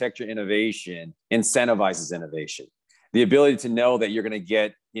to protect your innovation incentivizes innovation. The ability to know that you're going to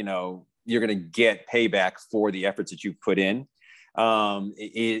get payback for the efforts that you've put in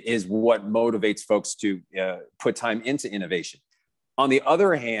is what motivates folks to put time into innovation. On the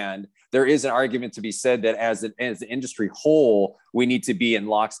other hand, there is an argument to be said that as the industry whole, we need to be in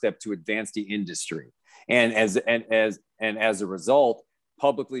lockstep to advance the industry. And as a result,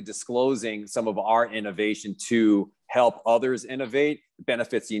 publicly disclosing some of our innovation to help others innovate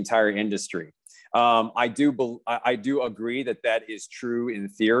benefits the entire industry. I do agree that is true in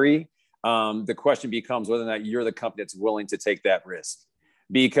theory. The question becomes whether or not you're the company that's willing to take that risk,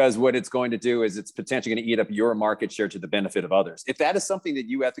 because what it's going to do is it's potentially going to eat up your market share to the benefit of others. If that is something that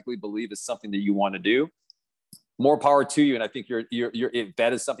you ethically believe is something that you want to do, more power to you. And I think if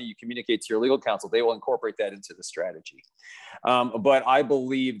that is something you communicate to your legal counsel, they will incorporate that into the strategy. But I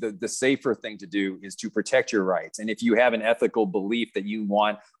believe that the safer thing to do is to protect your rights. And if you have an ethical belief that you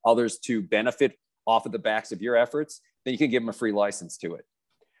want others to benefit off of the backs of your efforts, then you can give them a free license to it.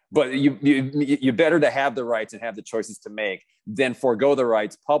 But you better to have the rights and have the choices to make than forego the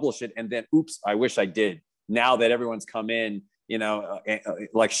rights, publish it, and then, oops, I wish I did. Now that everyone's come in,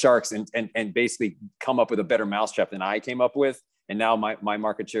 like sharks and basically come up with a better mousetrap than I came up with, and now my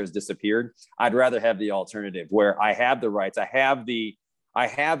market share has disappeared. I'd rather have the alternative where I have the rights, I have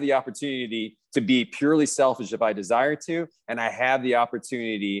the opportunity to be purely selfish if I desire to, and I have the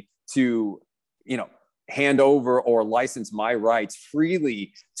opportunity to, hand over or license my rights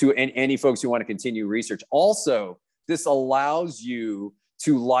freely to any folks who want to continue research. Also, this allows you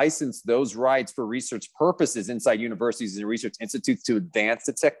to license those rights for research purposes inside universities and research institutes to advance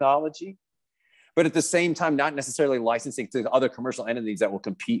the technology, but at the same time, not necessarily licensing to other commercial entities that will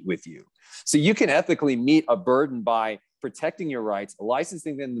compete with you. So you can ethically meet a burden by protecting your rights,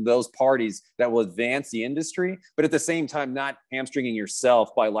 licensing them to those parties that will advance the industry, but at the same time, not hamstringing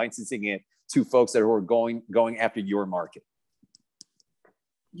yourself by licensing it to folks that are going after your market.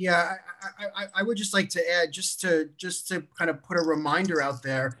 Yeah, I would just like to add, just to kind of put a reminder out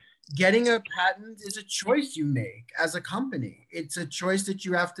there, getting a patent is a choice you make as a company. It's a choice that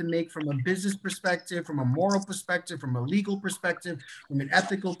you have to make from a business perspective, from a moral perspective, from a legal perspective, from an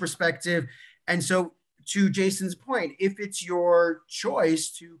ethical perspective. And so to Jason's point, if it's your choice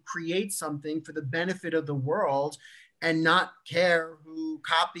to create something for the benefit of the world and not care who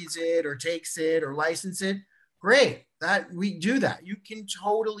copies it or takes it or license it, great. That we do that. You can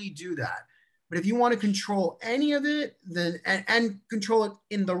totally do that. But if you want to control any of it, then and control it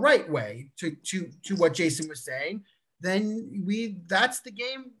in the right way to what Jason was saying, then that's the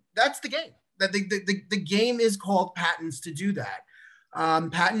game. That's the game. That the game is called patents to do that.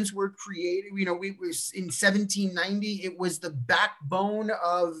 Patents were created, we was in 1790. It was the backbone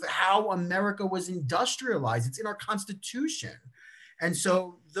of how America was industrialized. It's in our Constitution. And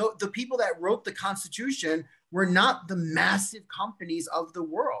so the people that wrote the Constitution were not the massive companies of the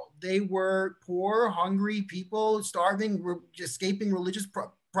world. They were poor, hungry people, starving, escaping religious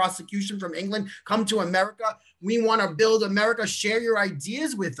prosecution from England, come to America. We want to build America. Share your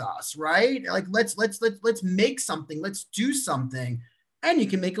ideas with us, right? Like let's make something. Let's do something, and you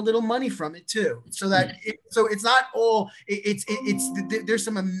can make a little money from it too. So that so it's not all. There's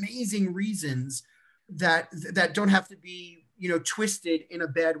some amazing reasons that don't have to be twisted in a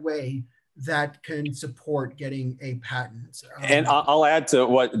bad way that can support getting a patent. And I'll add to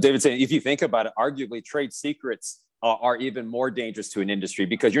what David's saying. If you think about it, arguably trade secrets are even more dangerous to an industry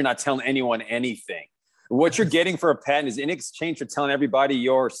because you're not telling anyone anything. What you're getting for a patent is in exchange for telling everybody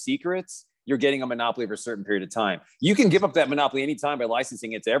your secrets, you're getting a monopoly for a certain period of time. You can give up that monopoly anytime by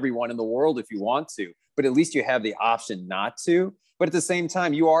licensing it to everyone in the world if you want to, but at least you have the option not to. But at the same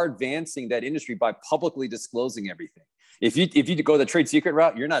time, you are advancing that industry by publicly disclosing everything. If you go the trade secret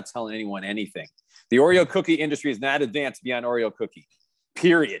route, you're not telling anyone anything. The Oreo cookie industry is not advanced beyond Oreo cookie,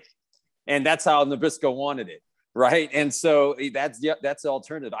 period. And that's how Nabisco wanted it, right? And so that's the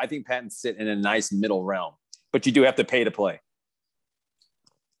alternative. I think patents sit in a nice middle realm, but you do have to pay to play.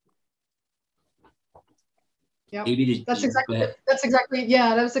 Yeah, that's exactly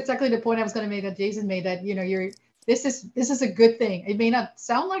the point I was going to make, that Jason made, that this is a good thing. It may not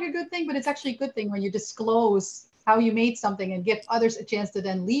sound like a good thing, but it's actually a good thing when you disclose how you made something and give others a chance to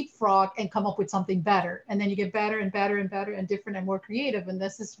then leapfrog and come up with something better. And then you get better and better and better and different and more creative. And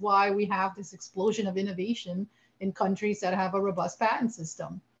this is why we have this explosion of innovation in countries that have a robust patent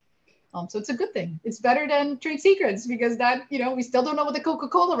system. So it's a good thing. It's better than trade secrets, because that, we still don't know what the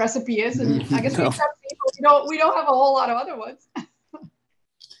Coca-Cola recipe is. And I guess we don't have a whole lot of other ones.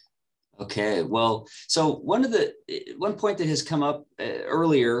 Okay, well, so one point that has come up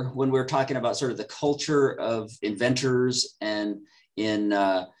earlier when we were talking about sort of the culture of inventors and in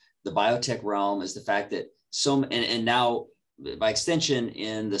the biotech realm is the fact that and now by extension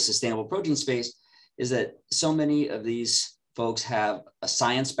in the sustainable protein space is that so many of these folks have a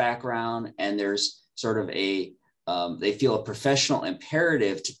science background, and there's sort of they feel a professional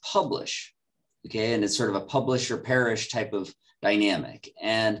imperative to publish, okay? And it's sort of a publish or perish type of dynamic.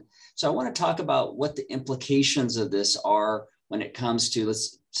 And so I want to talk about what the implications of this are when it comes to,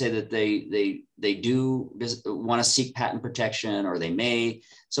 let's say that they do want to seek patent protection, or they may.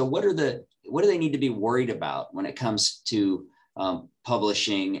 So what do they need to be worried about when it comes to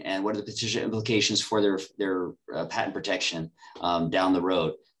publishing, and what are the potential implications for their patent protection down the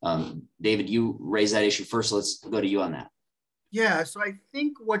road? David, you raised that issue first, so let's go to you on that. Yeah, so I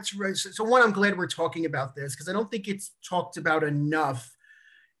think one, I'm glad we're talking about this, because I don't think it's talked about enough,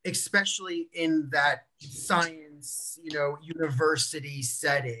 especially in that science, university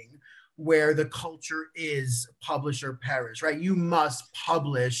setting where the culture is publish or perish, right? You must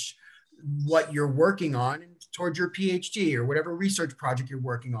publish what you're working on towards your PhD or whatever research project you're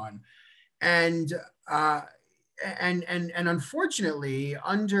working on. And unfortunately,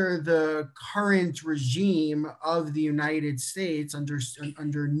 under the current regime of the United States,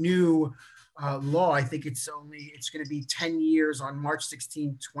 under new law, I think it's going to be 10 years on March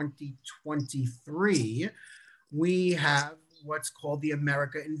 16, 2023, we have what's called the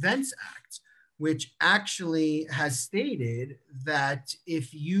America Invents Act, which actually has stated that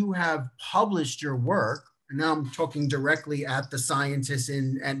if you have published your work, and now I'm talking directly at the scientists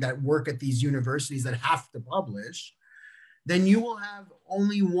and that work at these universities that have to publish, then you will have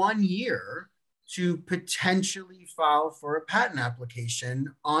only 1 year to potentially file for a patent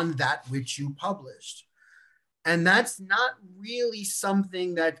application on that which you published. And that's not really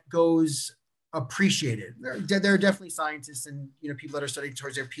something that goes appreciated. There are definitely scientists and people that are studying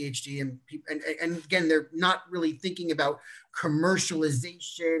towards their PhD, and again, they're not really thinking about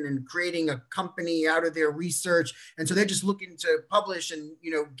commercialization and creating a company out of their research, and so they're just looking to publish and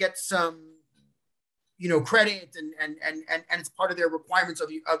get some credit, and it's part of their requirements of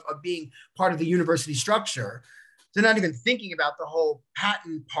being part of the university structure. They're not even thinking about the whole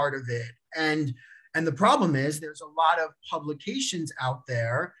patent part of it, and the problem is there's a lot of publications out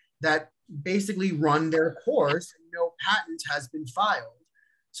there that basically run their course and no patent has been filed.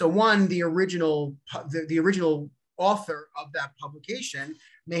 So one, the original author of that publication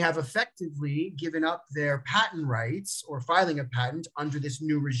may have effectively given up their patent rights or filing a patent under this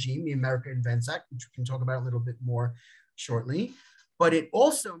new regime, the America Invents Act, which we can talk about a little bit more shortly. But it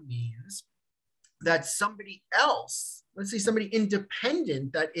also means that somebody else, let's say somebody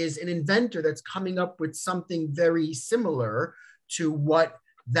independent that is an inventor that's coming up with something very similar to what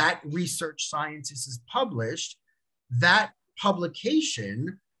that research scientist has published, that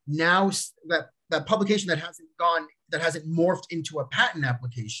publication now, that publication that hasn't morphed into a patent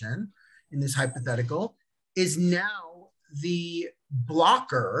application in this hypothetical, is now the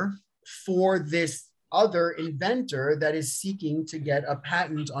blocker for this other inventor that is seeking to get a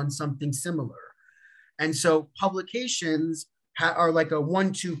patent on something similar. And so publications are like a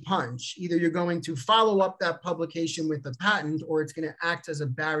 1-2 punch. Either you're going to follow up that publication with a patent, or it's going to act as a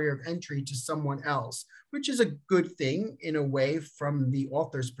barrier of entry to someone else, which is a good thing in a way from the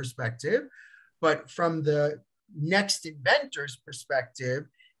author's perspective. But from the next inventor's perspective,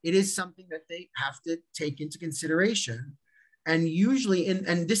 it is something that they have to take into consideration. And usually,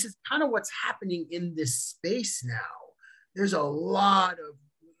 and this is kind of what's happening in this space now, there's a lot of,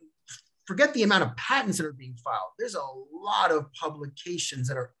 forget the amount of patents that are being filed. There's a lot of publications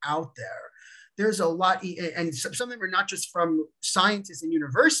that are out there. There's a lot, and some of them are not just from scientists and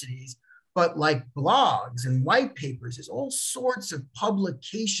universities, but like blogs and white papers. There's all sorts of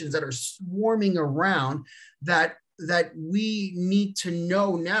publications that are swarming around that we need to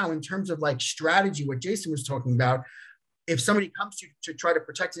know now in terms of like strategy, what Jason was talking about. If somebody comes to try to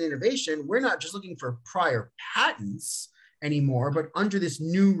protect an innovation, we're not just looking for prior patents anymore, but under this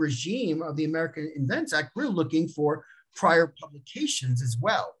new regime of the American Invents Act, we're looking for prior publications as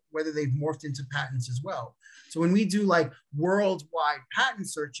well, whether they've morphed into patents as well. So when we do like worldwide patent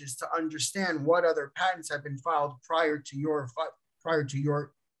searches to understand what other patents have been filed prior to your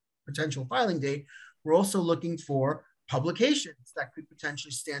potential filing date, we're also looking for publications that could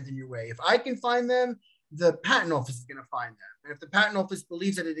potentially stand in your way. If I can find them, the patent office is going to find them. And if the patent office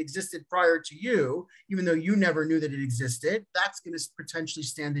believes that it existed prior to you, even though you never knew that it existed, that's going to potentially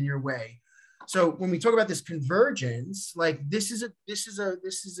stand in your way. So when we talk about this convergence, like this is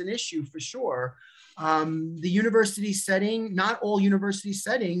an issue for sure. The university setting, not all university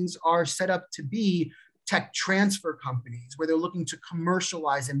settings are set up to be tech transfer companies where they're looking to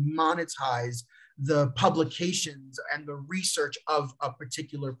commercialize and monetize the publications and the research of a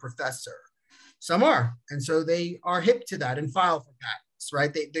particular professor. Some are, and so they are hip to that and file for patents,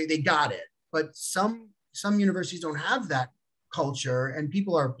 right? They got it. But some universities don't have that culture, and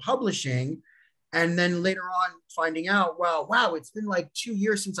people are publishing, and then later on finding out, well, wow, it's been like 2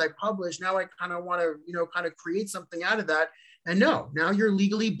 years since I published. Now I kind of want to, kind of create something out of that. And no, now you're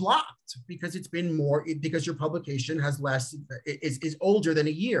legally blocked because it's been because your publication has lasted, is older than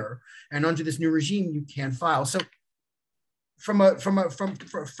a year, and under this new regime, you can't file. So from a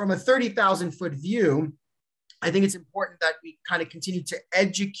 30,000 foot view, I think it's important that we kind of continue to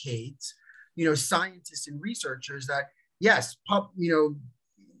educate, scientists and researchers that yes,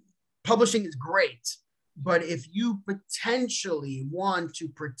 publishing is great, but if you potentially want to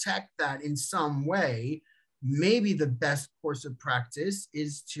protect that in some way, maybe the best course of practice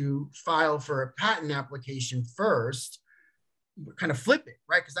is to file for a patent application first, kind of flip it,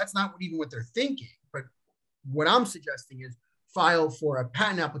 right? Because that's not even what they're thinking. But what I'm suggesting is file for a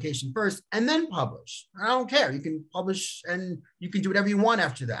patent application first and then publish. I don't care. You can publish and you can do whatever you want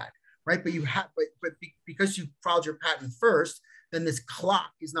after that, right? But because you filed your patent first, then this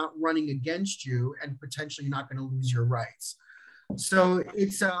clock is not running against you and potentially not going to lose your rights. So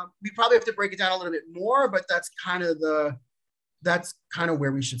it's we probably have to break it down a little bit more, but that's kind of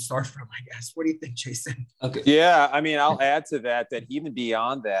where we should start from, I guess. What do you think, Jason? Okay. Yeah, I mean, I'll add to that even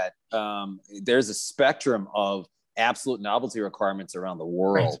beyond that, there's a spectrum of absolute novelty requirements around the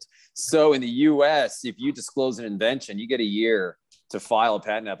world. Right. So in the US, if you disclose an invention, you get a year to file a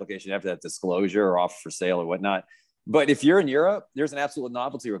patent application after that disclosure or offer for sale or whatnot. But if you're in Europe, there's an absolute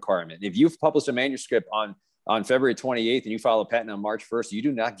novelty requirement. If you've published a manuscript on February 28th and you file a patent on March 1st, you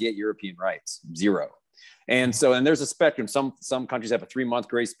do not get European rights, 0. And there's a spectrum. Some countries have a 3-month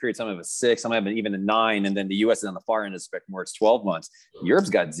grace period, some have a 6, some have even a 9, and then the US is on the far end of the spectrum where it's 12 months. Europe's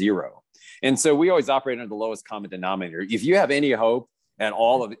got 0. And so we always operate under the lowest common denominator. If you have any hope at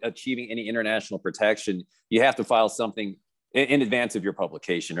all of achieving any international protection, you have to file something in advance of your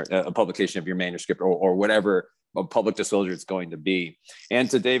publication or a publication of your manuscript or whatever public disclosure it's going to be. And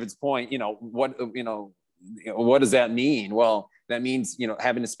to David's point, what does that mean? Well, that means,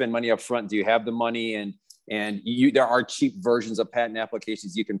 having to spend money up front. Do you have the money? And And there are cheap versions of patent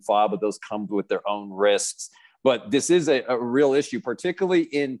applications you can file, but those come with their own risks. But this is a real issue, particularly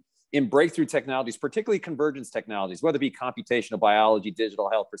in breakthrough technologies, particularly convergence technologies, whether it be computational biology, digital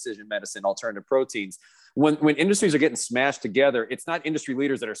health, precision medicine, alternative proteins. When industries are getting smashed together, it's not industry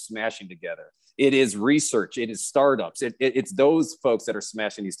leaders that are smashing together. It is research, it is startups. It's those folks that are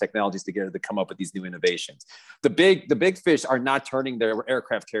smashing these technologies together to come up with these new innovations. The big fish are not turning their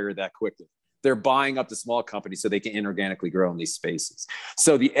aircraft carrier that quickly. They're buying up the small companies so they can inorganically grow in these spaces.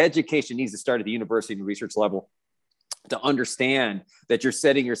 So the education needs to start at the university and research level to understand that you're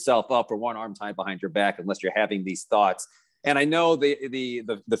setting yourself up for one arm tied behind your back unless you're having these thoughts. And I know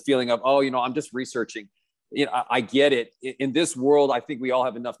the feeling of, oh, I'm just researching. I get it. In this world, I think we all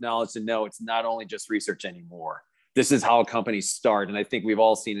have enough knowledge to know it's not only just research anymore. This is how companies start. And I think we've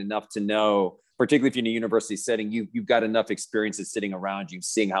all seen enough to know, particularly if you're in a university setting, you've got enough experiences sitting around you,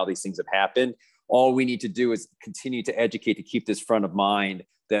 seeing how these things have happened. All we need to do is continue to educate, to keep this front of mind,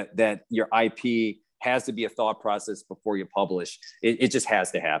 that your IP has to be a thought process before you publish. It just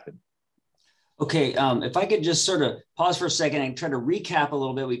has to happen. Okay, if I could just sort of pause for a second and try to recap a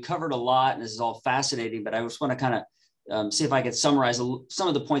little bit. We covered a lot, and this is all fascinating, but I just want to kind of see if I could summarize some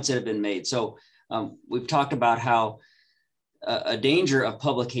of the points that have been made. So we've talked about how a danger of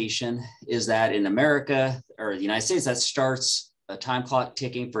publication is that in America or the United States, that starts a time clock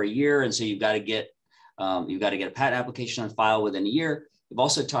ticking for a year, and so you've got to get a patent application on file within a year. We've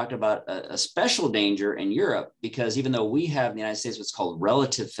also talked about a special danger in Europe, because even though we have in the United States what's called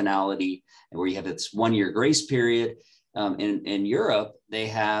relative finality, and where you have this 1 year grace period, in Europe, they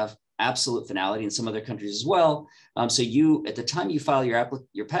have absolute finality, in some other countries as well. So at the time you file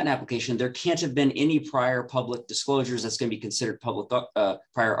your patent application, there can't have been any prior public disclosures that's going to be considered public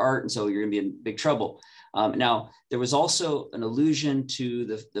prior art, and so you're going to be in big trouble. Now, there was also an allusion to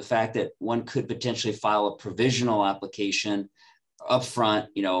the fact that one could potentially file a provisional application upfront,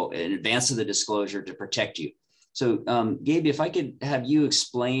 in advance of the disclosure to protect you. So, Gaby, if I could have you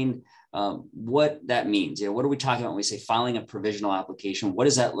explain what that means. What are we talking about when we say filing a provisional application? What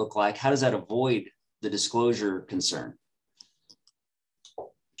does that look like? How does that avoid the disclosure concern?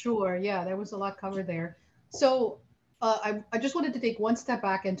 Sure. Yeah, there was a lot covered there. So I just wanted to take one step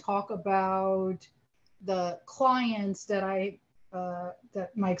back and talk about the clients that that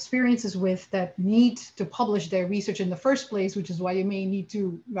my experiences with that need to publish their research in the first place, which is why you may need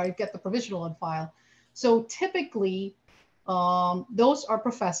to get the provisional on file. So typically, those are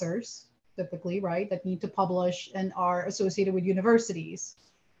professors, typically, that need to publish and are associated with universities.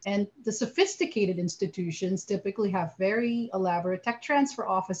 And the sophisticated institutions typically have very elaborate tech transfer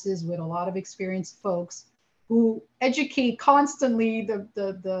offices with a lot of experienced folks who educate constantly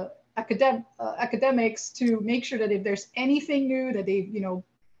the academics to make sure that if there's anything new, that they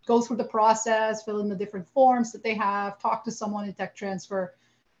go through the process, fill in the different forms that they have, talk to someone in tech transfer,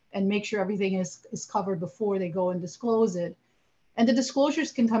 and make sure everything is covered before they go and disclose it. And the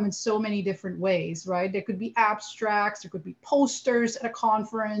disclosures can come in so many different ways, right? There could be abstracts, there could be posters at a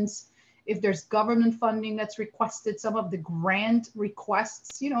conference. If there's government funding that's requested, some of the grant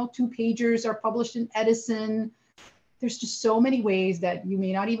requests, 2-pagers are published in Edison. There's just so many ways that you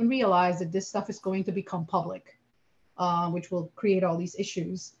may not even realize that this stuff is going to become public, which will create all these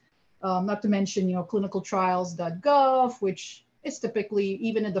issues. Not to mention, clinicaltrials.gov, which is typically,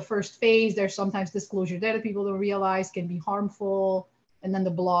 even in the first phase, there's sometimes disclosure there that people don't realize can be harmful. And then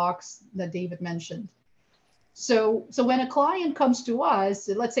the blocks that David mentioned. So when a client comes to us,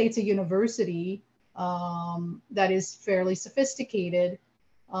 let's say it's a university that is fairly sophisticated,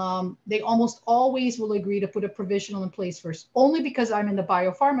 they almost always will agree to put a provisional in place first, only because I'm in the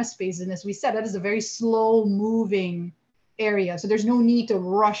biopharma space. And as we said, that is a very slow moving area. So there's no need to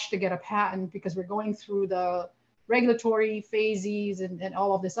rush to get a patent because we're going through the regulatory phases and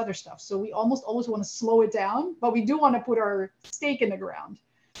all of this other stuff. So we almost always want to slow it down, but we do want to put our stake in the ground.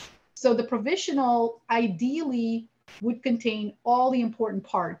 So the provisional ideally would contain all the important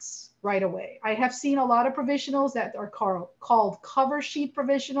parts right away. I have seen a lot of provisionals that are called cover sheet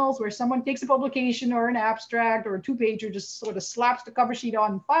provisionals, where someone takes a publication or an abstract or a 2-pager, just sort of slaps the cover sheet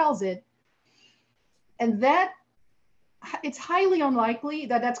on and files it. And that it's highly unlikely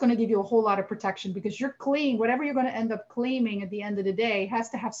that that's going to give you a whole lot of protection, because your claim, whatever you're going to end up claiming at the end of the day, has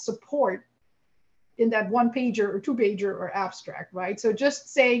to have support in that 1-pager or 2-pager or abstract, right? So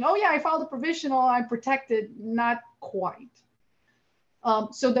just saying, oh yeah, I filed a provisional, I'm protected, not quite.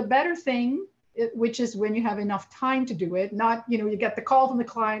 So the better thing, which is when you have enough time to do it, not, you get the call from the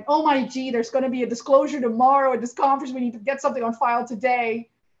client, oh my gee, there's going to be a disclosure tomorrow at this conference, we need to get something on file today.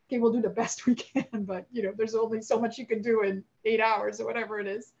 Okay, we'll do the best we can, but there's only so much you can do in 8 hours or whatever it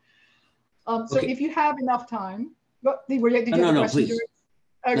is. So Okay. if you have enough time, did you have a question, Please.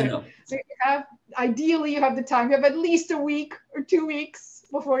 George? Okay. No. So if you have, ideally, you have the time. You have at least a week or 2 weeks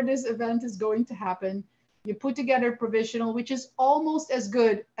before this event is going to happen. You put together a provisional, which is almost as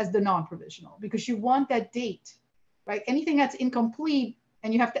good as the non-provisional, because you want that date, right? Anything that's incomplete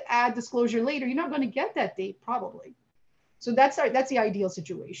and you have to add disclosure later, you're not going to get that date probably. So that's the ideal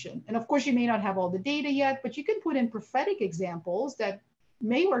situation. And of course, you may not have all the data yet, but you can put in prophetic examples that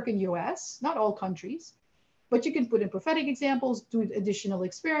may work in US, not all countries, but you can put in prophetic examples, do additional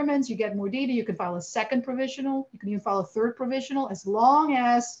experiments, you get more data, you can file a second provisional, you can even file a third provisional, as long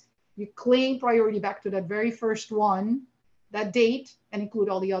as you claim priority back to that very first one, that date, and include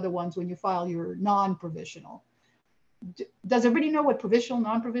all the other ones when you file your non-provisional. Does everybody know what provisional,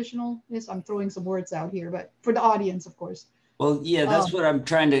 non-provisional is? I'm throwing some words out here, but for the audience, of course. Well, yeah, that's what I'm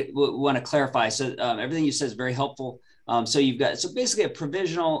trying to want to clarify. So everything you said is very helpful. So basically a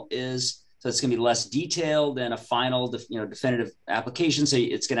provisional is, so it's going to be less detailed than a final, definitive application. So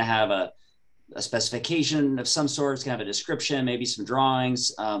it's going to have a specification of some sort. It's going to have a description, maybe some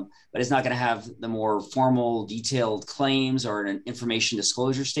drawings, but it's not going to have the more formal, detailed claims or an information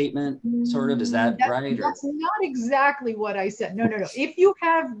disclosure statement, sort of. Is that right? That's not exactly what I said. No. If you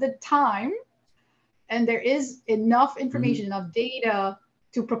have the time and there is enough information, enough data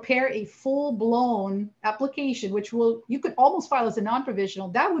to prepare a full-blown application, which you could almost file as a non-provisional,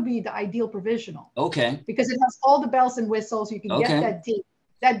 that would be the ideal provisional. Okay. Because it has all the bells and whistles. You can get that date.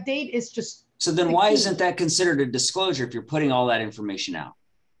 That date is just. So then why isn't that considered a disclosure if you're putting all that information out?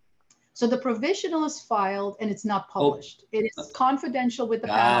 So the provisional is filed and it's not published. It is confidential with the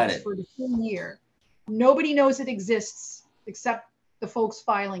panelists for the full year. Nobody knows it exists except the folks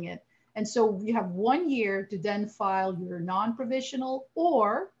filing it. And so you have 1 year to then file your non-provisional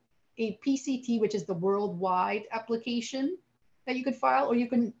or a PCT, which is the worldwide application that you could file, or you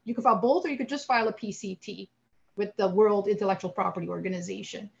can file both, or you could just file a PCT with the World Intellectual Property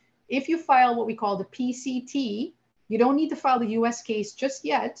Organization. If you file what we call the PCT, you don't need to file the US case just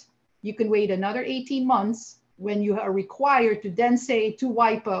yet. You can wait another 18 months when you are required to then say to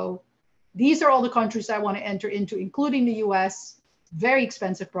WIPO, these are all the countries I want to enter into, including the US. Very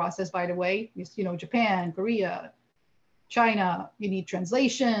expensive process, by the way. Japan, Korea, China. You need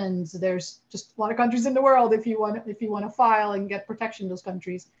translations. There's just a lot of countries in the world if you want to file and get protection in those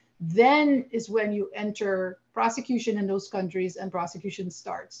countries. Then is when you enter prosecution in those countries and prosecution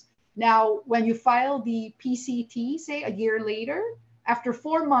starts. Now, when you file the PCT, say a year later, after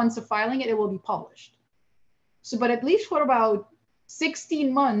 4 months of filing it, it will be published. So, but at least for about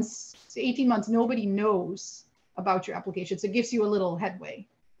 16 months to 18 months, nobody knows about your application. So it gives you a little headway.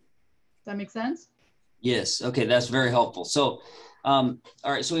 Does that make sense? Yes. Okay. That's very helpful. So, all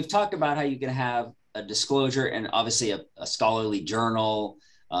right. So we've talked about how you can have a disclosure and obviously a scholarly journal.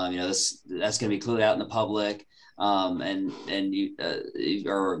 That's going to be included out in the public. And you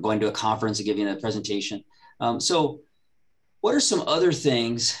are going to a conference and giving a presentation. So what are some other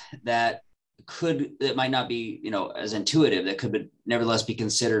things that might not be, as intuitive, that could nevertheless be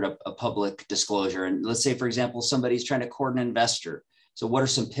considered a public disclosure? And let's say, for example, somebody's trying to court an investor. So what are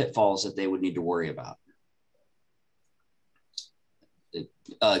some pitfalls that they would need to worry about?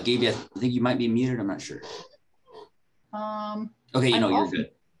 Gaby, I think you might be muted. I'm not sure. Okay, you're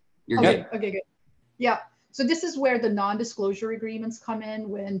good. You're good. Okay, good. Yeah. So this is where the non-disclosure agreements come in.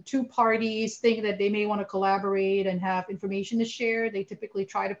 When two parties think that they may want to collaborate and have information to share, they typically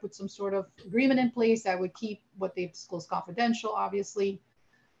try to put some sort of agreement in place that would keep what they've disclosed confidential, obviously.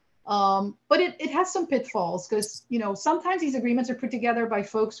 But it has some pitfalls because, sometimes these agreements are put together by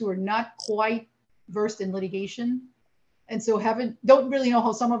folks who are not quite versed in litigation. And so don't really know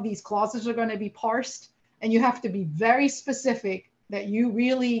how some of these clauses are going to be parsed. And you have to be very specific that you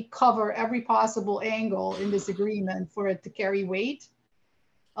really cover every possible angle in this agreement for it to carry weight,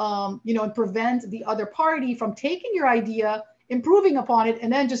 and prevent the other party from taking your idea, improving upon it, and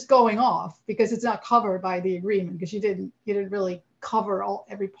then just going off because it's not covered by the agreement because you didn't really cover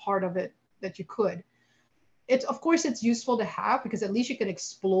every part of it that you could. Of course, it's useful to have because at least you can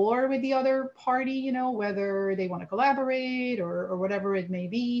explore with the other party, whether they want to collaborate or whatever it may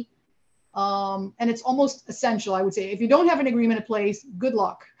be. And it's almost essential, I would say. If you don't have an agreement in place, good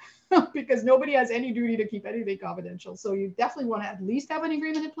luck, because nobody has any duty to keep anything confidential. So you definitely want to at least have an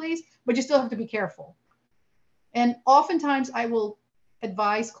agreement in place, but you still have to be careful. And oftentimes I will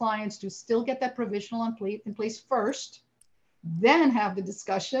advise clients to still get that provisional in place first, then have the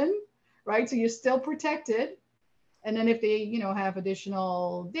discussion, right? So you're still protected. And then if they, have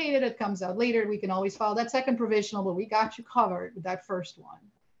additional data that comes out later, we can always file that second provisional, but we got you covered with that first one.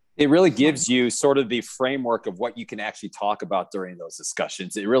 It really gives you sort of the framework of what you can actually talk about during those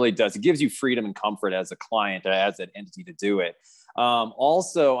discussions. It really does. It gives you freedom and comfort as a client, or as an entity, to do it.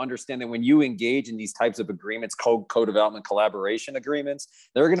 Also understand that when you engage in these types of agreements, co-development collaboration agreements,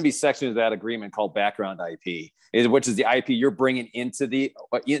 there are going to be sections of that agreement called background IP, which is the IP you're bringing into the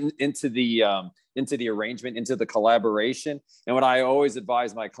arrangement, into the collaboration. And what I always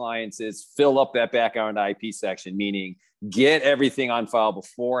advise my clients is fill up that background IP section, meaning get everything on file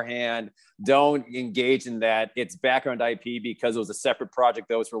beforehand. Don't engage in that it's background IP because it was a separate project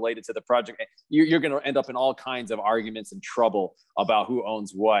that was related to the project. You're going to end up in all kinds of arguments and trouble about who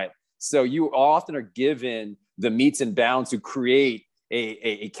owns what. So you often are given the metes and bounds to create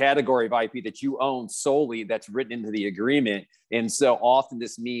a category of IP that you own solely, that's written into the agreement. And so often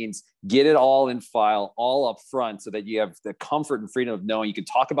this means get it all in file, all up front, so that you have the comfort and freedom of knowing you can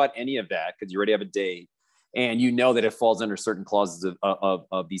talk about any of that because you already have a date. And you know that it falls under certain clauses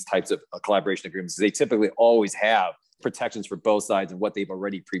of these types of collaboration agreements. They typically always have protections for both sides and what they've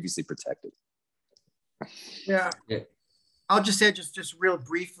already previously protected. Yeah. I'll just say just real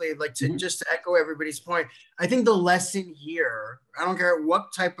briefly, like just to echo everybody's point, I think the lesson here, I don't care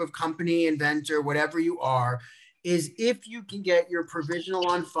what type of company, inventor, whatever you are, is if you can get your provisional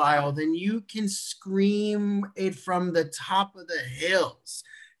on file, then you can scream it from the top of the hills.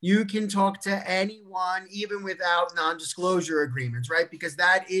 You can talk to anyone, even without non-disclosure agreements, right? Because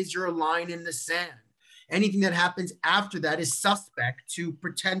that is your line in the sand. Anything that happens after that is suspect to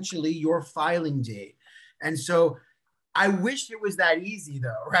potentially your filing date. And so I wish it was that easy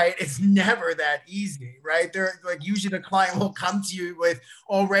though, right? It's never that easy, right? They're like, usually the client will come to you with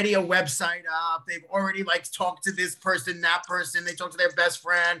already a website up. They've already like talked to this person, that person. They talk to their best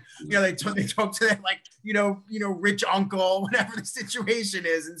friend. You know, they talk to their like, rich uncle, whatever the situation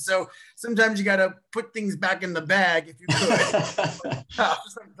is. And so sometimes you got to put things back in the bag if you could.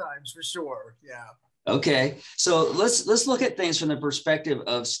 Sometimes, for sure. Yeah. Okay, so let's look at things from the perspective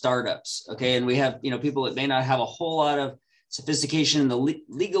of startups. Okay, and we have people that may not have a whole lot of sophistication in the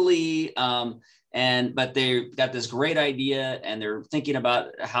legally, but they've got this great idea, and they're thinking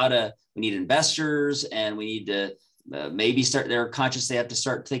about we need investors, and we need to maybe start. They're conscious they have to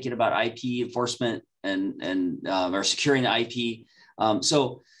start thinking about IP enforcement and or securing the IP.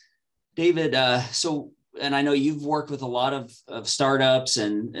 So, David, and I know you've worked with a lot of startups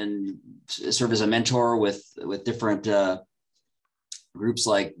and served as a mentor with different groups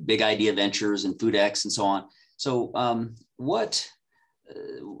like Big Idea Ventures and FoodX and so on. So what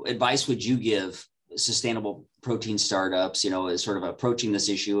advice would you give sustainable protein startups, as sort of approaching this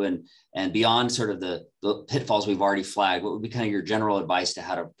issue and beyond sort of the pitfalls we've already flagged? What would be kind of your general advice to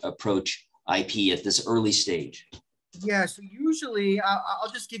how to approach IP at this early stage? Yeah, so usually I'll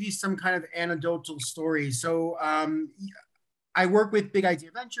just give you some kind of anecdotal story. So I work with Big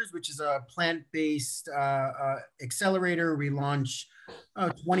Idea Ventures, which is a plant-based accelerator. We launch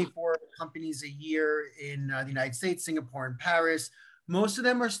 24 companies a year in the United States, Singapore, and Paris. Most of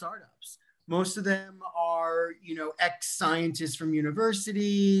them are startups. Most of them are, ex-scientists from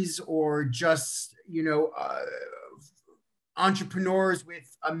universities or just, entrepreneurs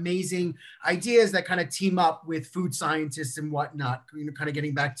with amazing ideas that kind of team up with food scientists and whatnot, kind of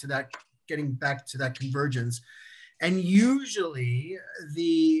getting back to that convergence. And usually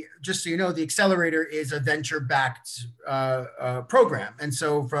just so you know, the accelerator is a venture-backed program. And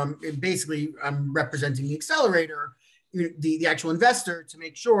so basically I'm representing the accelerator, the actual investor, to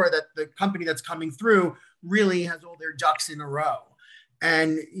make sure that the company that's coming through really has all their ducks in a row.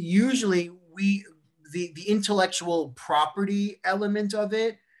 And usually the intellectual property element of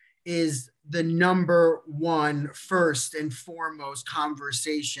it is the number one, first and foremost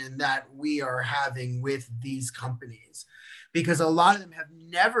conversation that we are having with these companies, because a lot of them have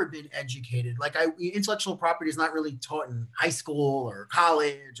never been educated. Like intellectual property is not really taught in high school or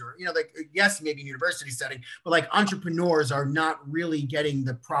college or, yes, maybe in university setting, but like entrepreneurs are not really getting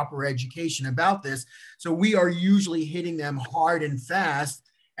the proper education about this. So we are usually hitting them hard and fast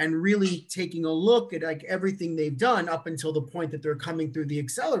and really taking a look at like everything they've done up until the point that they're coming through the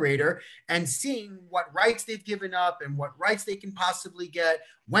accelerator and seeing what rights they've given up and what rights they can possibly get,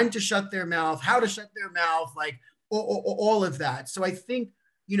 when to shut their mouth, how to shut their mouth, like all of that. So I think,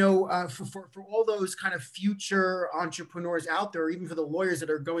 for all those kind of future entrepreneurs out there, or even for the lawyers that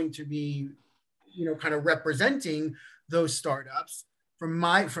are going to be, kind of representing those startups, from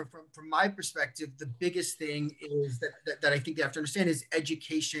my perspective, the biggest thing is that I think they have to understand is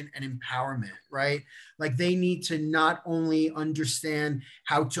education and empowerment, right? Like they need to not only understand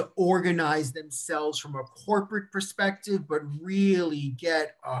how to organize themselves from a corporate perspective, but really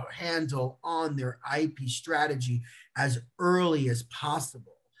get a handle on their IP strategy as early as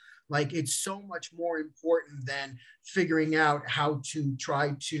possible. Like, it's so much more important than figuring out how to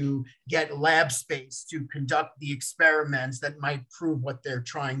try to get lab space to conduct the experiments that might prove what they're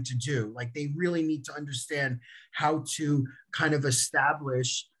trying to do. Like, they really need to understand how to kind of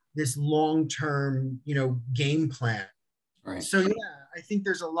establish this long-term, game plan. Right. So yeah, I think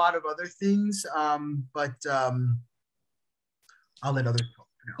there's a lot of other things, but I'll let others talk.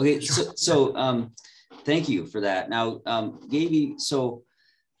 Okay, so thank you for that. Now, Gaby, so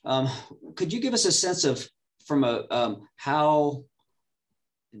could you give us a sense of from how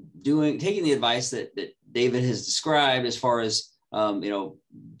taking the advice that David has described as far as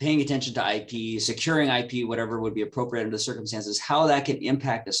paying attention to IP, securing IP, whatever would be appropriate under the circumstances, how that can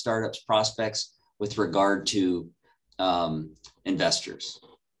impact a startup's prospects with regard to investors?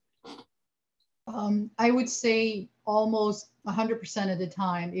 I would say almost 100% of the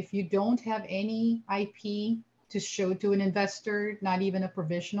time, if you don't have any IP to show to an investor, not even a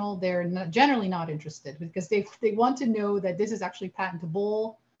provisional, they're generally not interested, because they want to know that this is actually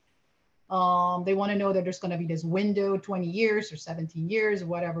patentable. They want to know that there's going to be this window, 20 years or 17 years, or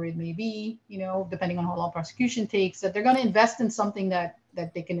whatever it may be, depending on how long prosecution takes, that they're going to invest in something that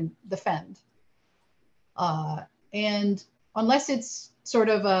they can defend. And unless it's sort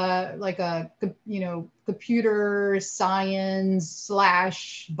of computer science /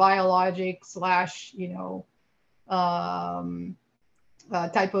 biologic /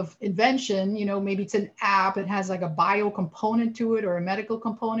 type of invention, maybe it's an app, it has like a bio component to it or a medical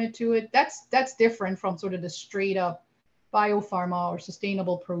component to it. That's different from sort of the straight up biopharma or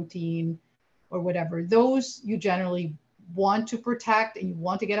sustainable protein or whatever. Those you generally want to protect and you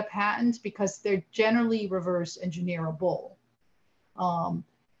want to get a patent because they're generally reverse engineerable.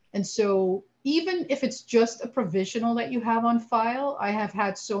 And so even if it's just a provisional that you have on file, I have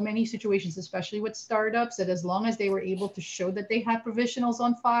had so many situations, especially with startups, that as long as they were able to show that they had provisionals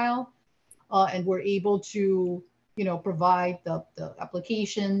on file and were able to, provide the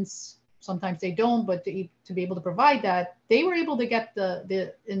applications, sometimes they don't, but to be able to provide that, they were able to get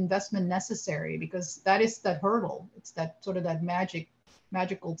the investment necessary, because that is that hurdle. It's that sort of that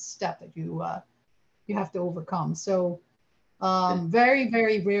magical step that you have to overcome. So very,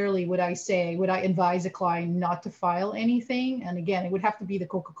 very rarely would I advise a client not to file anything. And again, it would have to be the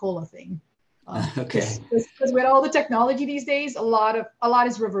Coca-Cola thing. Okay. Because with all the technology these days, a lot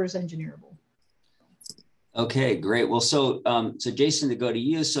is reverse engineerable. Okay, great. Well, so Jason, to go to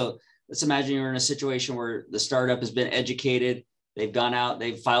you. So let's imagine you're in a situation where the startup has been educated. They've gone out,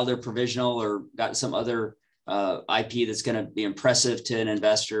 they've filed their provisional or got some other IP that's going to be impressive to an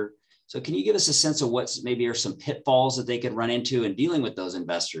investor. So can you give us a sense of what maybe are some pitfalls that they could run into in dealing with those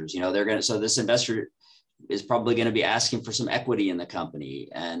investors? So this investor is probably going to be asking for some equity in the company,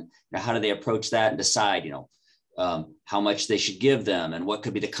 and how do they approach that and decide, how much they should give them and what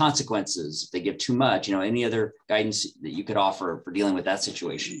could be the consequences if they give too much, any other guidance that you could offer for dealing with that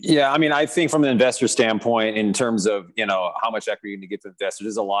situation? Yeah. I mean, I think from an investor standpoint, in terms of, how much equity you're going to give to investors,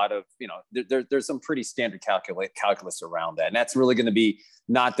 there's a lot of, there's some pretty standard calculus around that. And that's really going to be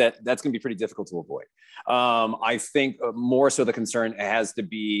that's going to be pretty difficult to avoid. I think more so the concern has to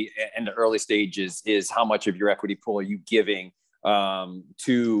be in the early stages is how much of your equity pool are you giving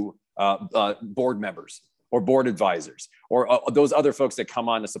to board members or board advisors, or those other folks that come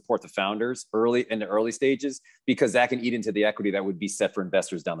on to support the founders in the early stages, because that can eat into the equity that would be set for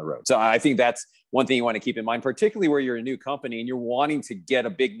investors down the road. So I think that's one thing you want to keep in mind, particularly where you're a new company and you're wanting to get a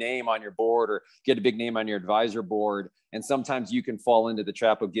big name on your board or get a big name on your advisor board. And sometimes you can fall into the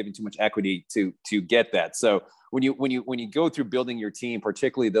trap of giving too much equity to get that. So when you go through building your team,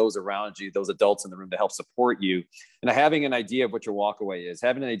 particularly those around you, those adults in the room to help support you, and having an idea of what your walkaway is,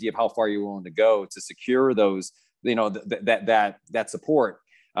 having an idea of how far you're willing to go to secure those, that support,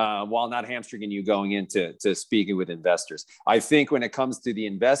 while not hamstringing you going into speaking with investors. I think when it comes to the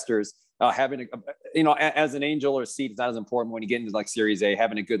investors, having as an angel or seed is not as important. When you get into like Series A,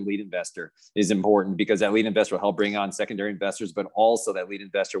 having a good lead investor is important, because that lead investor will help bring on secondary investors, but also that lead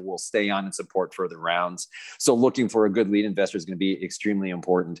investor will stay on and support further rounds. So looking for a good lead investor is going to be extremely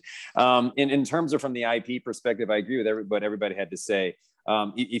important. In terms of from the IP perspective, I agree with what everybody had to say.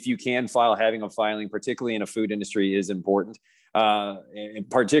 If you can file, having a filing, particularly in a food industry, is important. And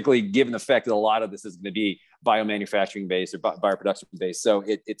particularly given the fact that a lot of this is going to be biomanufacturing based or bioproduction based. So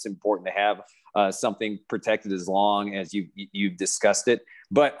it's important to have something protected as long as you've discussed it.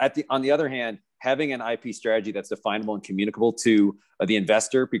 But on the other hand, having an IP strategy that's definable and communicable to the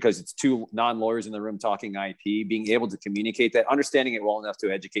investor, because it's two non-lawyers in the room talking IP, being able to communicate that, understanding it well enough to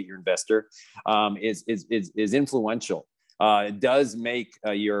educate your investor is influential. It does make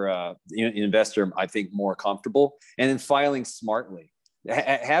your investor, I think, more comfortable. And then filing smartly.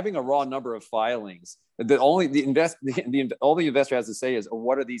 having a raw number of filings, all the investor has to say is, oh,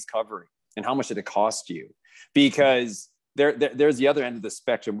 what are these covering and how much did it cost you? Because there's the other end of the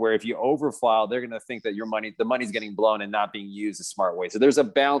spectrum where if you overfile, they're going to think that the money's getting blown and not being used a smart way. So there's a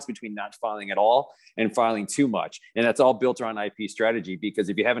balance between not filing at all and filing too much. And that's all built around IP strategy, because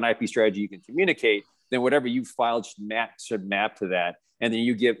if you have an IP strategy you can communicate, then whatever you filed should map to that. And then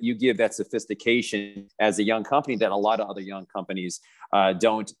you give that sophistication as a young company that a lot of other young companies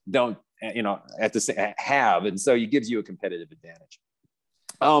don't have. And so it gives you a competitive advantage.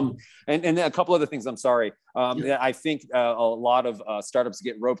 And a couple other things, I'm sorry. I think a lot of startups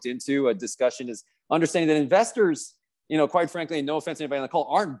get roped into a discussion is understanding that investors, quite frankly, and no offense to anybody on the call,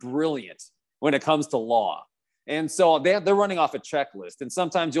 aren't brilliant when it comes to law. And so they're running off a checklist. And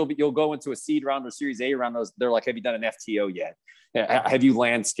sometimes you'll go into a seed round or Series A round. They're like, have you done an FTO yet? Have you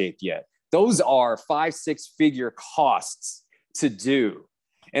landscaped yet? Those are 5-6 figure costs to do.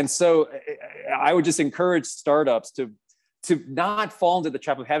 And so I would just encourage startups to not fall into the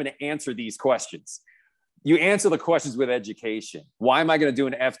trap of having to answer these questions. You answer the questions with education. Why am I going to do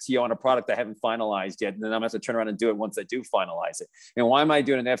an FTO on a product I haven't finalized yet? And then I'm going to have to turn around and do it once I do finalize it. And why am I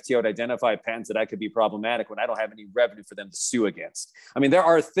doing an FTO to identify patents that I could be problematic when I don't have any revenue for them to sue against? I mean, there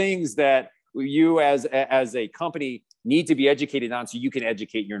are things that you as a company need to be educated on so you can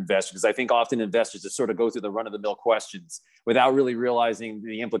educate your investors. Because I think often investors just sort of go through the run-of-the-mill questions without really realizing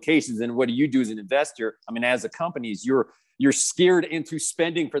the implications. And what do you do as an investor? I mean, as a company, you're scared into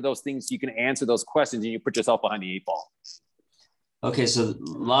spending for those things so you can answer those questions and you put yourself behind the 8 ball. Okay, so a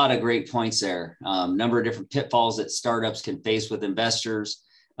lot of great points there. Number of different pitfalls that startups can face with investors.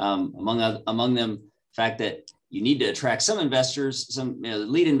 Among them, the fact that you need to attract some investors, some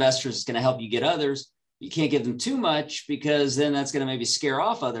lead investors is going to help you get others. You can't give them too much because then that's going to maybe scare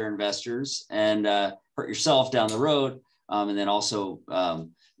off other investors and hurt yourself down the road. And then also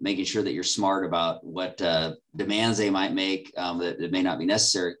making sure that you're smart about what demands they might make that may not be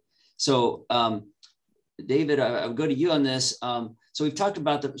necessary. So David, I would go to you on this. So we've talked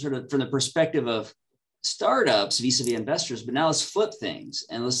about the sort of from the perspective of startups vis-a-vis investors, but now let's flip things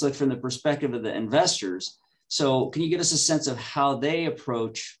and let's look from the perspective of the investors. So can you give us a sense of how they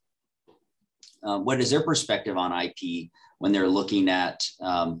approach, what is their perspective on IP when they're looking at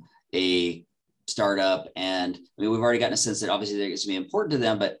a startup? And I mean, we've already gotten a sense that obviously it's going to be important to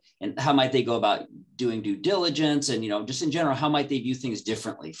them, but and how might they go about doing due diligence and, just in general, how might they view things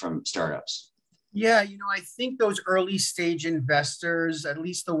differently from startups? Yeah, I think those early stage investors, at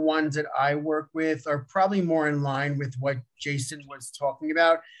least the ones that I work with, are probably more in line with what Jason was talking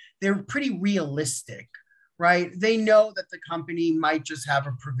about. They're pretty realistic, right? They know that the company might just have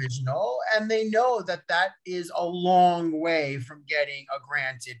a provisional, and they know that that is a long way from getting a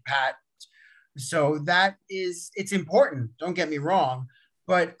granted patent. So it's important, don't get me wrong,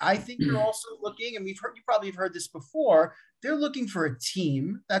 but I think they're also looking, and you probably have heard this before, they're looking for a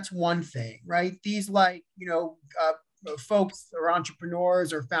team. That's one thing, right? These folks or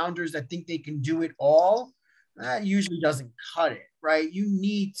entrepreneurs or founders that think they can do it all, that usually doesn't cut it, right? You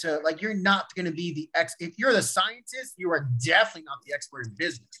need to, you're not going to be if you're the scientist, you are definitely not the expert in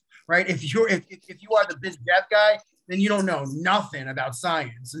business, right? If you are the biz dev guy, then you don't know nothing about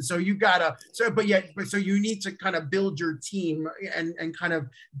science. And so you gotta, so you need to kind of build your team and kind of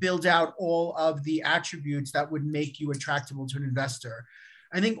build out all of the attributes that would make you attractable to an investor.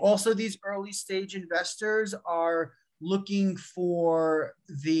 I think also these early stage investors are looking for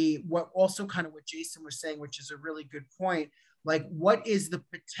what Jason was saying, which is a really good point. What is the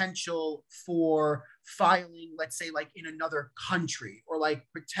potential for filing, let's say, in another country, or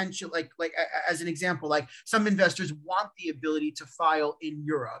potential, as an example, some investors want the ability to file in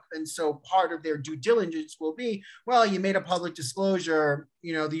Europe. And so part of their due diligence will be, well, you made a public disclosure,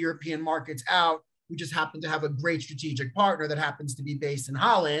 the European market's out. We just happen to have a great strategic partner that happens to be based in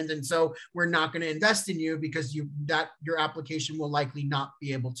Holland. And so we're not going to invest in you because your application will likely not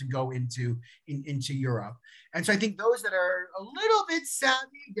be able to go into Europe. And so I think those that are a little bit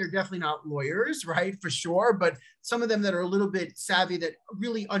savvy, they're definitely not lawyers, right? For sure. But some of them that are a little bit savvy, that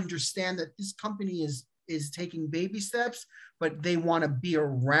really understand that this company is taking baby steps, but they want to be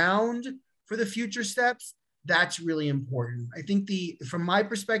around for the future steps. That's really important. I think from my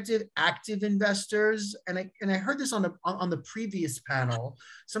perspective, active investors, and I heard this on the previous panel,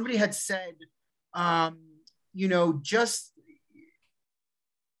 somebody had said, just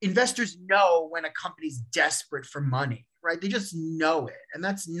investors know when a company's desperate for money, right? They just know it, and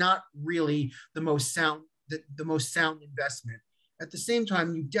that's not really the most sound investment. At the same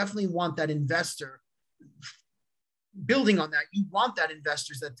time, you definitely want that investor building on that, you want that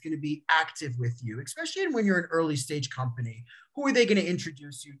investors that's going to be active with you, especially when you're an early stage company. Who are they going to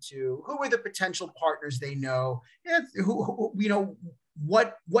introduce you to? Who are the potential partners they know? Who you know,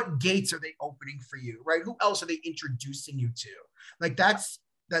 what gates are they opening for you, right? Who else are they introducing you to? Like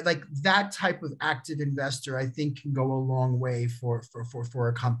that type of active investor, I think, can go a long way for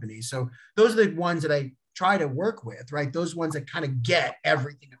a company. So those are the ones that I try to work with, right? Those ones that kind of get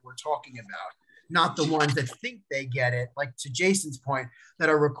everything that we're talking about, not the ones that think they get it, like to Jason's point, that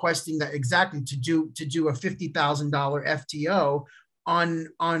are requesting that exactly to do a $50,000 FTO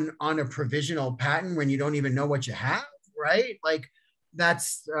on a provisional patent when you don't even know what you have, right? Like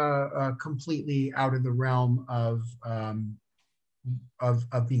that's completely out of the realm of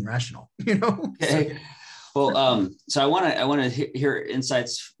being rational, you know? Okay. Well, so I want to hear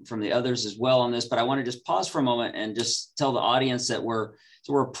insights from the others as well on this, but I want to just pause for a moment and just tell the audience that we're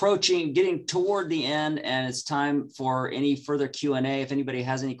approaching, getting toward the end, and it's time for any further Q&A. If anybody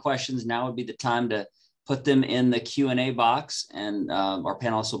has any questions, now would be the time to put them in the Q&A box, and our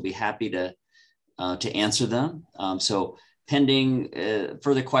panelists will be happy to answer them. So pending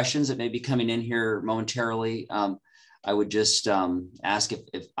further questions that may be coming in here momentarily, I would just ask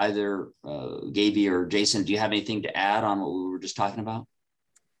if either Gaby or Jason, do you have anything to add on what we were just talking about?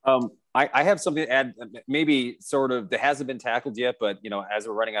 I have something to add, maybe sort of that hasn't been tackled yet, but you know, as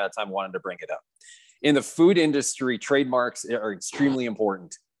we're running out of time, wanted to bring it up. In the food industry, trademarks are extremely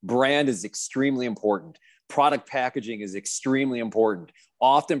important. Brand is extremely important. Product packaging is extremely important.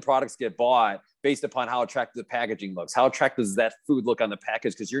 Often products get bought based upon how attractive the packaging looks. How attractive does that food look on the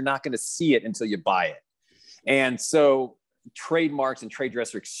package? Because you're not going to see it until you buy it. And so trademarks and trade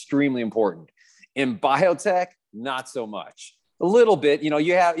dress are extremely important. In biotech, not so much. A little bit, you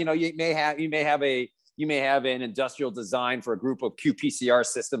may have an industrial design for a group of qPCR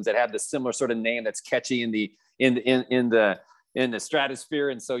systems that have the similar sort of name that's catchy in the stratosphere,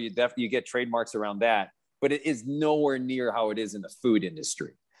 and so you get trademarks around that. But it is nowhere near how it is in the food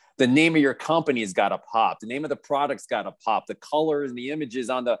industry. The name of your company has got to pop. The name of the product's got to pop. The colors and the images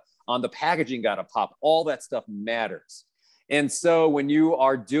on the packaging got to pop. All that stuff matters. And so when you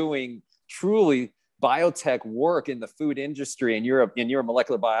are doing truly biotech work in the food industry and you're a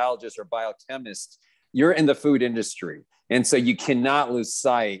molecular biologist or biochemist, you're in the food industry. And so you cannot lose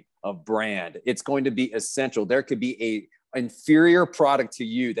sight of brand. It's going to be essential. There could be a inferior product to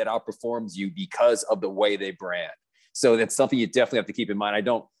you that outperforms you because of the way they brand. So that's something you definitely have to keep in mind. I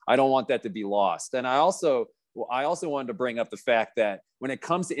don't want that to be lost. And I also wanted to bring up the fact that when it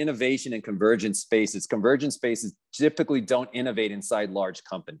comes to innovation in convergent spaces typically don't innovate inside large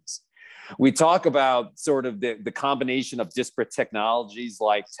companies. We talk about sort of the combination of disparate technologies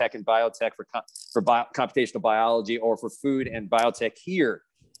like tech and biotech for computational biology, or for food and biotech here.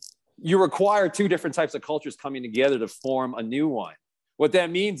 You require two different types of cultures coming together to form a new one. What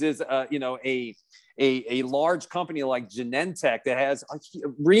that means is, a large company like Genentech that has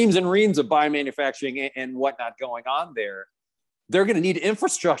reams and reams of biomanufacturing and whatnot going on there, they're going to need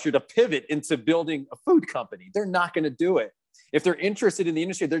infrastructure to pivot into building a food company. They're not going to do it. If they're interested in the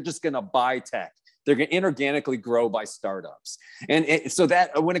industry, they're just going to buy tech. They're going to inorganically grow by startups. And so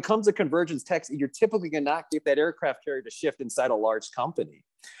that when it comes to convergence tech, you're typically going to not get that aircraft carrier to shift inside a large company.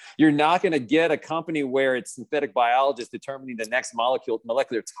 You're not going to get a company where it's synthetic biologists determining the next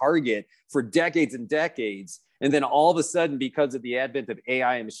molecular target for decades and decades. And then all of a sudden, because of the advent of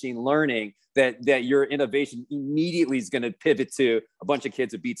AI and machine learning, that your innovation immediately is going to pivot to a bunch of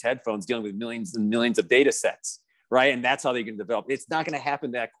kids with Beats headphones dealing with millions and millions of data sets. Right. And that's how they can develop. It's not going to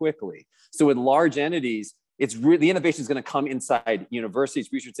happen that quickly. So with large entities, the innovation is going to come inside universities,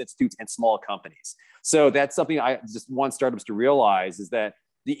 research institutes, and small companies. So that's something I just want startups to realize, is that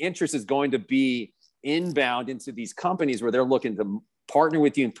the interest is going to be inbound into these companies where they're looking to partner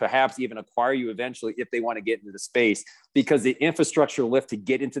with you and perhaps even acquire you eventually if they want to get into the space, because the infrastructure lift to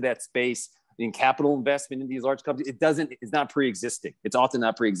get into that space in capital investment in these large companies, it's not pre-existing. It's often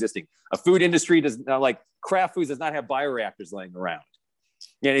not pre-existing. A food industry like craft foods does not have bioreactors laying around.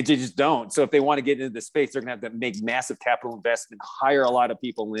 Yeah, they just don't. So if they want to get into the space, they're going to have to make massive capital investment, hire a lot of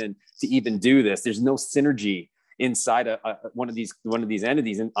people in to even do this. There's no synergy inside one of these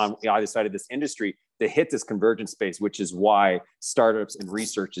entities on either side of this industry to hit this convergence space, which is why startups and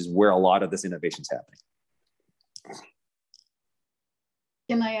research is where a lot of this innovation is happening.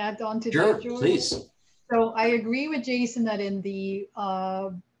 Can I add on to Sure, that, George? please. So I agree with Jason that in the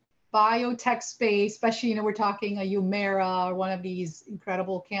biotech space, especially, we're talking a Humira or one of these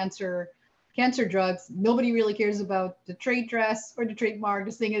incredible cancer drugs, nobody really cares about the trade dress or the trademark.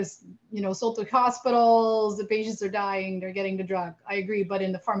 This thing is, sold to hospitals, the patients are dying, they're getting the drug. I agree. But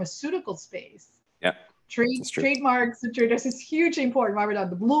in the pharmaceutical space, yeah, Trademarks, there's this huge important, remember,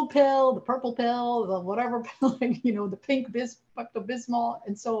 the blue pill, the purple pill, the whatever pill, the pink Pepto-Bismol,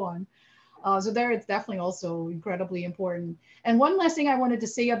 and so on. So there, it's definitely also incredibly important. And one last thing I wanted to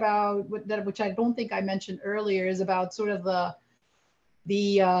say about that, which I don't think I mentioned earlier, is about sort of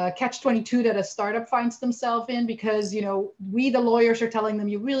the catch-22 that a startup finds themselves in, because we, the lawyers, are telling them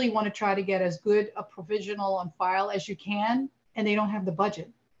you really want to try to get as good a provisional on file as you can, and they don't have the budget.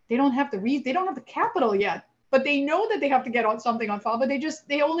 They don't have they don't have the capital yet, but they know that they have to get something on file, but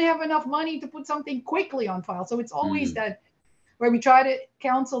they only have enough money to put something quickly on file. So it's always that where we try to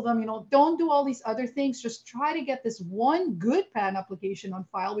counsel them, don't do all these other things. Just try to get this one good patent application on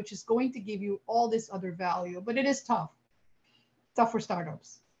file, which is going to give you all this other value. But it is tough for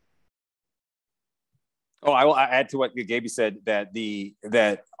startups. Oh, I will add to what Gaby said, that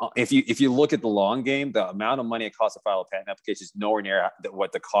if you look at the long game, the amount of money it costs to file a patent application is nowhere near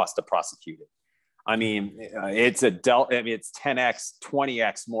what the cost to prosecute it. I mean, it's 10x,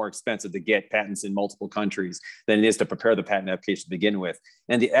 20x more expensive to get patents in multiple countries than it is to prepare the patent application to begin with.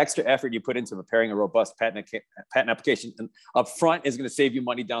 And the extra effort you put into preparing a robust patent application up front is going to save you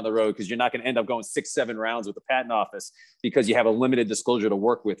money down the road, because you're not going to end up going 6-7 rounds with the patent office because you have a limited disclosure to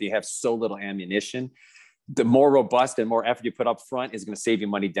work with. You have so little ammunition. The more robust and more effort you put up front is going to save you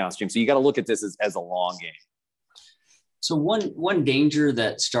money downstream. So you got to look at this as a long game. So one danger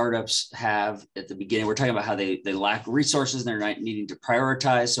that startups have at the beginning, we're talking about how they lack resources and they're not needing to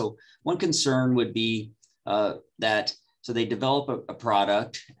prioritize. So one concern would be that they develop a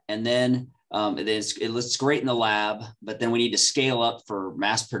product, and then it looks great in the lab, but then we need to scale up for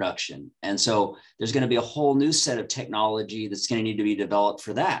mass production. And so there's going to be a whole new set of technology that's going to need to be developed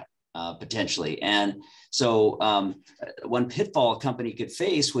for that potentially. And so one pitfall a company could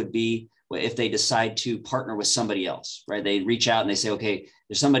face would be if they decide to partner with somebody else, right? They reach out and they say, okay,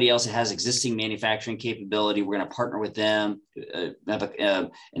 there's somebody else that has existing manufacturing capability. We're going to partner with them and they're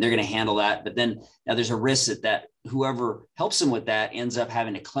going to handle that. But then now there's a risk that whoever helps them with that ends up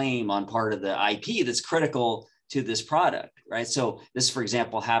having a claim on part of the IP that's critical to this product, right? So this, for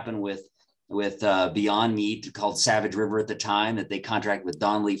example, happened with Beyond Meat, called Savage River at the time, that they contracted with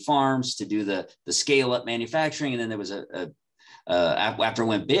Don Lee Farms to do the scale up manufacturing. And then there was after it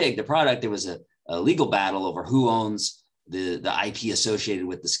went big, the product, there was a legal battle over who owns the IP associated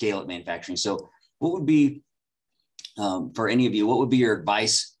with the scale up manufacturing. So what would be, for any of you, what would be your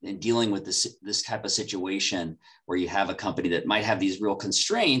advice in dealing with this type of situation where you have a company that might have these real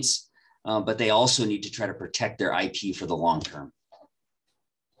constraints, but they also need to try to protect their IP for the long term?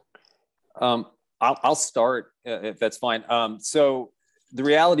 I'll start if that's fine. So the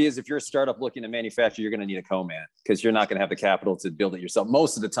reality is, if you're a startup looking to manufacture, you're going to need a co-man, because you're not going to have the capital to build it yourself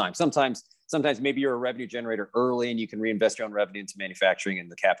most of the time. Sometimes maybe you're a revenue generator early and you can reinvest your own revenue into manufacturing and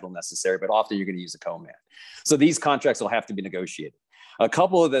the capital necessary, but often you're going to use a co-man. So these contracts will have to be negotiated. A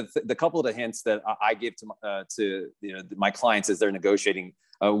couple of the hints that I give to my clients as they're negotiating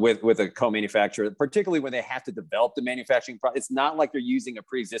with a co-manufacturer, particularly when they have to develop the manufacturing process. It's not like they're using a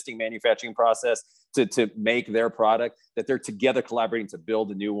pre-existing manufacturing process to make their product, that they're together collaborating to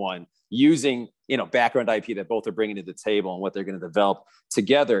build a new one using background IP that both are bringing to the table and what they're going to develop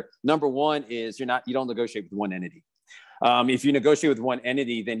together. Number one is you don't negotiate with one entity. If you negotiate with one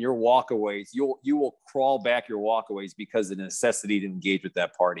entity, then your walkaways, you will crawl back your walkaways because of the necessity to engage with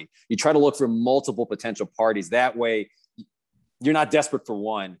that party. You try to look for multiple potential parties. That way, you're not desperate for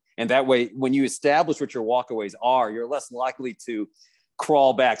one. And that way, when you establish what your walkaways are, you're less likely to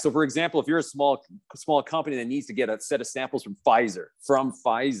crawl back. So for example, if you're a small company that needs to get a set of samples from Pfizer,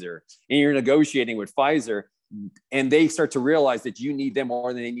 and you're negotiating with Pfizer, and they start to realize that you need them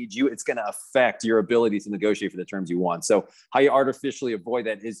more than they need you, it's going to affect your ability to negotiate for the terms you want. So how you artificially avoid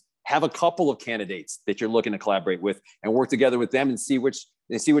that is have a couple of candidates that you're looking to collaborate with and work together with them and see which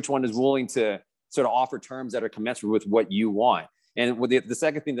one is willing to sort of offer terms that are commensurate with what you want. And with the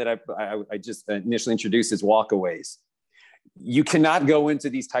second thing that I just initially introduced is walkaways. You cannot go into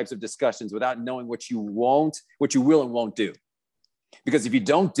these types of discussions without knowing what you will and won't do. Because if you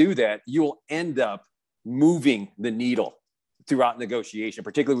don't do that, you'll end up moving the needle throughout negotiation,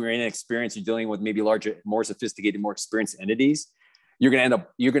 particularly when you're inexperienced, you're dealing with maybe larger, more sophisticated, more experienced entities. You're going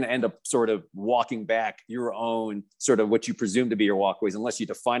to end up sort of walking back your own sort of what you presume to be your walkways, unless you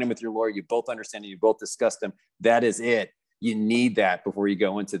define them with your lawyer, you both understand it, you both discuss them. That is it. You need that before you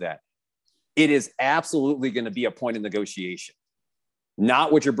go into that. It is absolutely going to be a point of negotiation,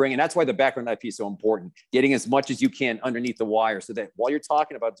 not what you're bringing. That's why the background IP is so important. Getting as much as you can underneath the wire so that while you're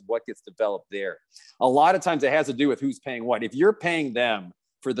talking about what gets developed there, a lot of times it has to do with who's paying what. If you're paying them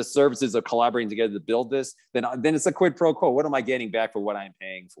for the services of collaborating together to build this, then it's a quid pro quo. What am I getting back for what I'm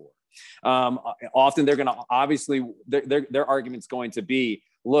paying for? Often they're going to, obviously, their argument's going to be,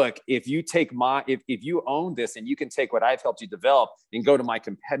 look, if you take if you own this and you can take what I've helped you develop and go to my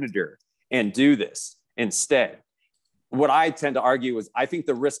competitor and do this instead. What I tend to argue is I think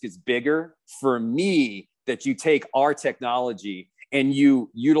the risk is bigger for me that you take our technology and you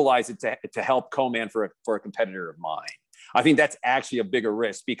utilize it to help co-man for a competitor of mine. I think that's actually a bigger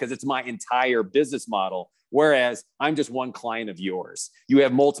risk because it's my entire business model. Whereas I'm just one client of yours. You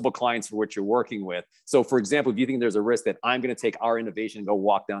have multiple clients for what you're working with. So for example, if you think there's a risk that I'm going to take our innovation and go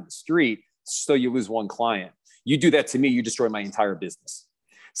walk down the street, so you lose one client, you do that to me, you destroy my entire business.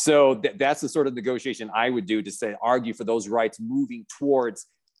 So that's the sort of negotiation I would do to say, argue for those rights moving towards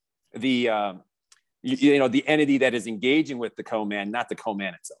the, the entity that is engaging with the co-man, not the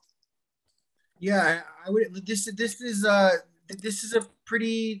co-man itself. Yeah, I would. This is a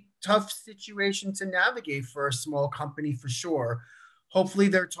pretty tough situation to navigate for a small company for sure. Hopefully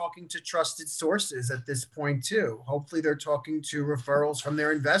they're talking to trusted sources at this point too. Hopefully they're talking to referrals from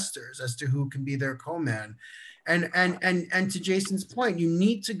their investors as to who can be their co-man. And to Jason's point, you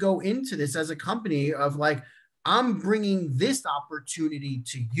need to go into this as a company of like, I'm bringing this opportunity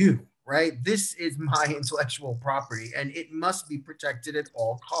to you, right? This is my intellectual property and it must be protected at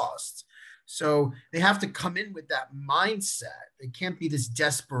all costs. So they have to come in with that mindset. It can't be this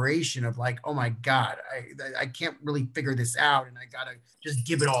desperation of like, oh my God, I can't really figure this out and I gotta just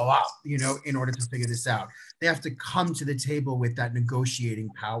give it all up, in order to figure this out. They have to come to the table with that negotiating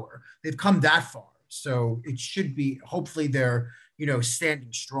power. They've come that far. So it should be, hopefully they're,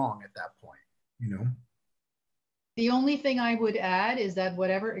 standing strong at that point, The only thing I would add is that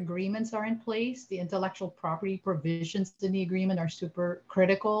whatever agreements are in place, the intellectual property provisions in the agreement are super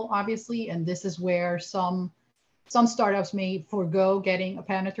critical, obviously. And this is where some startups may forego getting a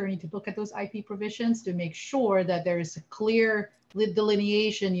patent attorney to look at those IP provisions to make sure that there is a clear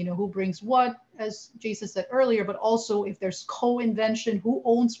delineation, who brings what, as Jason said earlier, but also if there's co-invention, who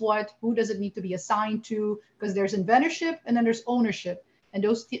owns what, who does it need to be assigned to, because there's inventorship and then there's ownership. And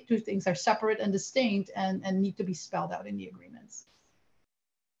those two things are separate and distinct and need to be spelled out in the agreements.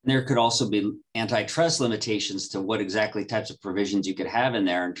 There could also be antitrust limitations to what exactly types of provisions you could have in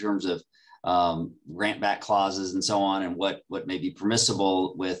there in terms of grant back clauses and so on, and what may be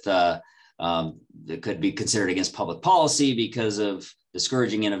permissible with that could be considered against public policy because of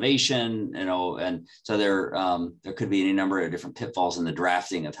discouraging innovation, and so there could be any number of different pitfalls in the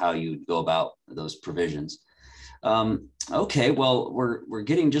drafting of how you go about those provisions. Okay, well, we're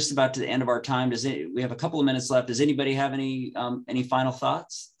getting just about to the end of our time. We have a couple of minutes left. Does anybody have any final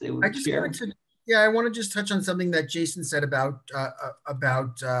thoughts they would share? I want to just touch on something that Jason said about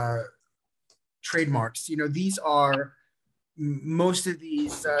trademarks. These are most of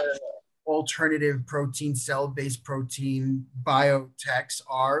these alternative protein, cell-based protein biotechs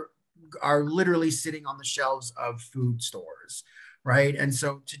are literally sitting on the shelves of food stores, right? And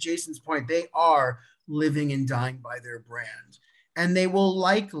so to Jason's point, they are living and dying by their brand. And they will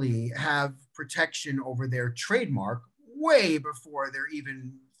likely have protection over their trademark way before they're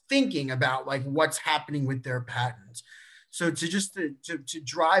even thinking about like what's happening with their patent. So to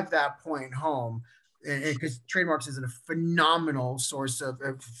drive that point home, because trademarks is a phenomenal source of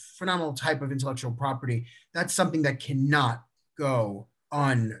a phenomenal type of intellectual property, that's something that cannot go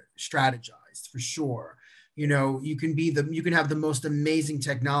unstrategized for sure. You can have the most amazing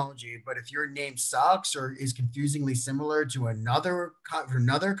technology, but if your name sucks or is confusingly similar to another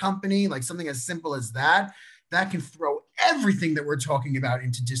company, like something as simple as that can throw everything that we're talking about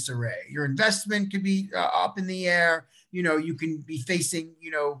into disarray. Your investment could be up in the air. You can be facing,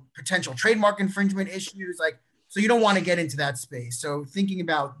 potential trademark infringement issues. So you don't want to get into that space. So thinking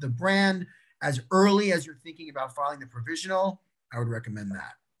about the brand as early as you're thinking about filing the provisional, I would recommend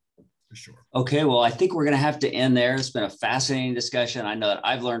that. For sure. Okay, well, I think we're going to have to end there. It's been a fascinating discussion. I know that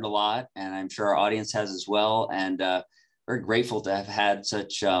I've learned a lot, and I'm sure our audience has as well. And very grateful to have had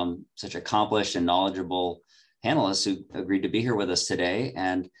such accomplished and knowledgeable panelists who agreed to be here with us today.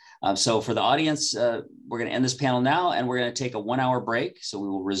 And so for the audience, we're going to end this panel now, and we're going to take a 1-hour break. So we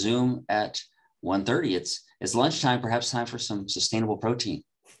will resume at 1:30. It's lunchtime, perhaps time for some sustainable protein.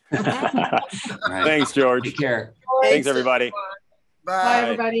 Right. Thanks, George. Take care. Thanks everybody. Bye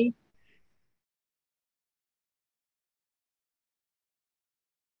everybody.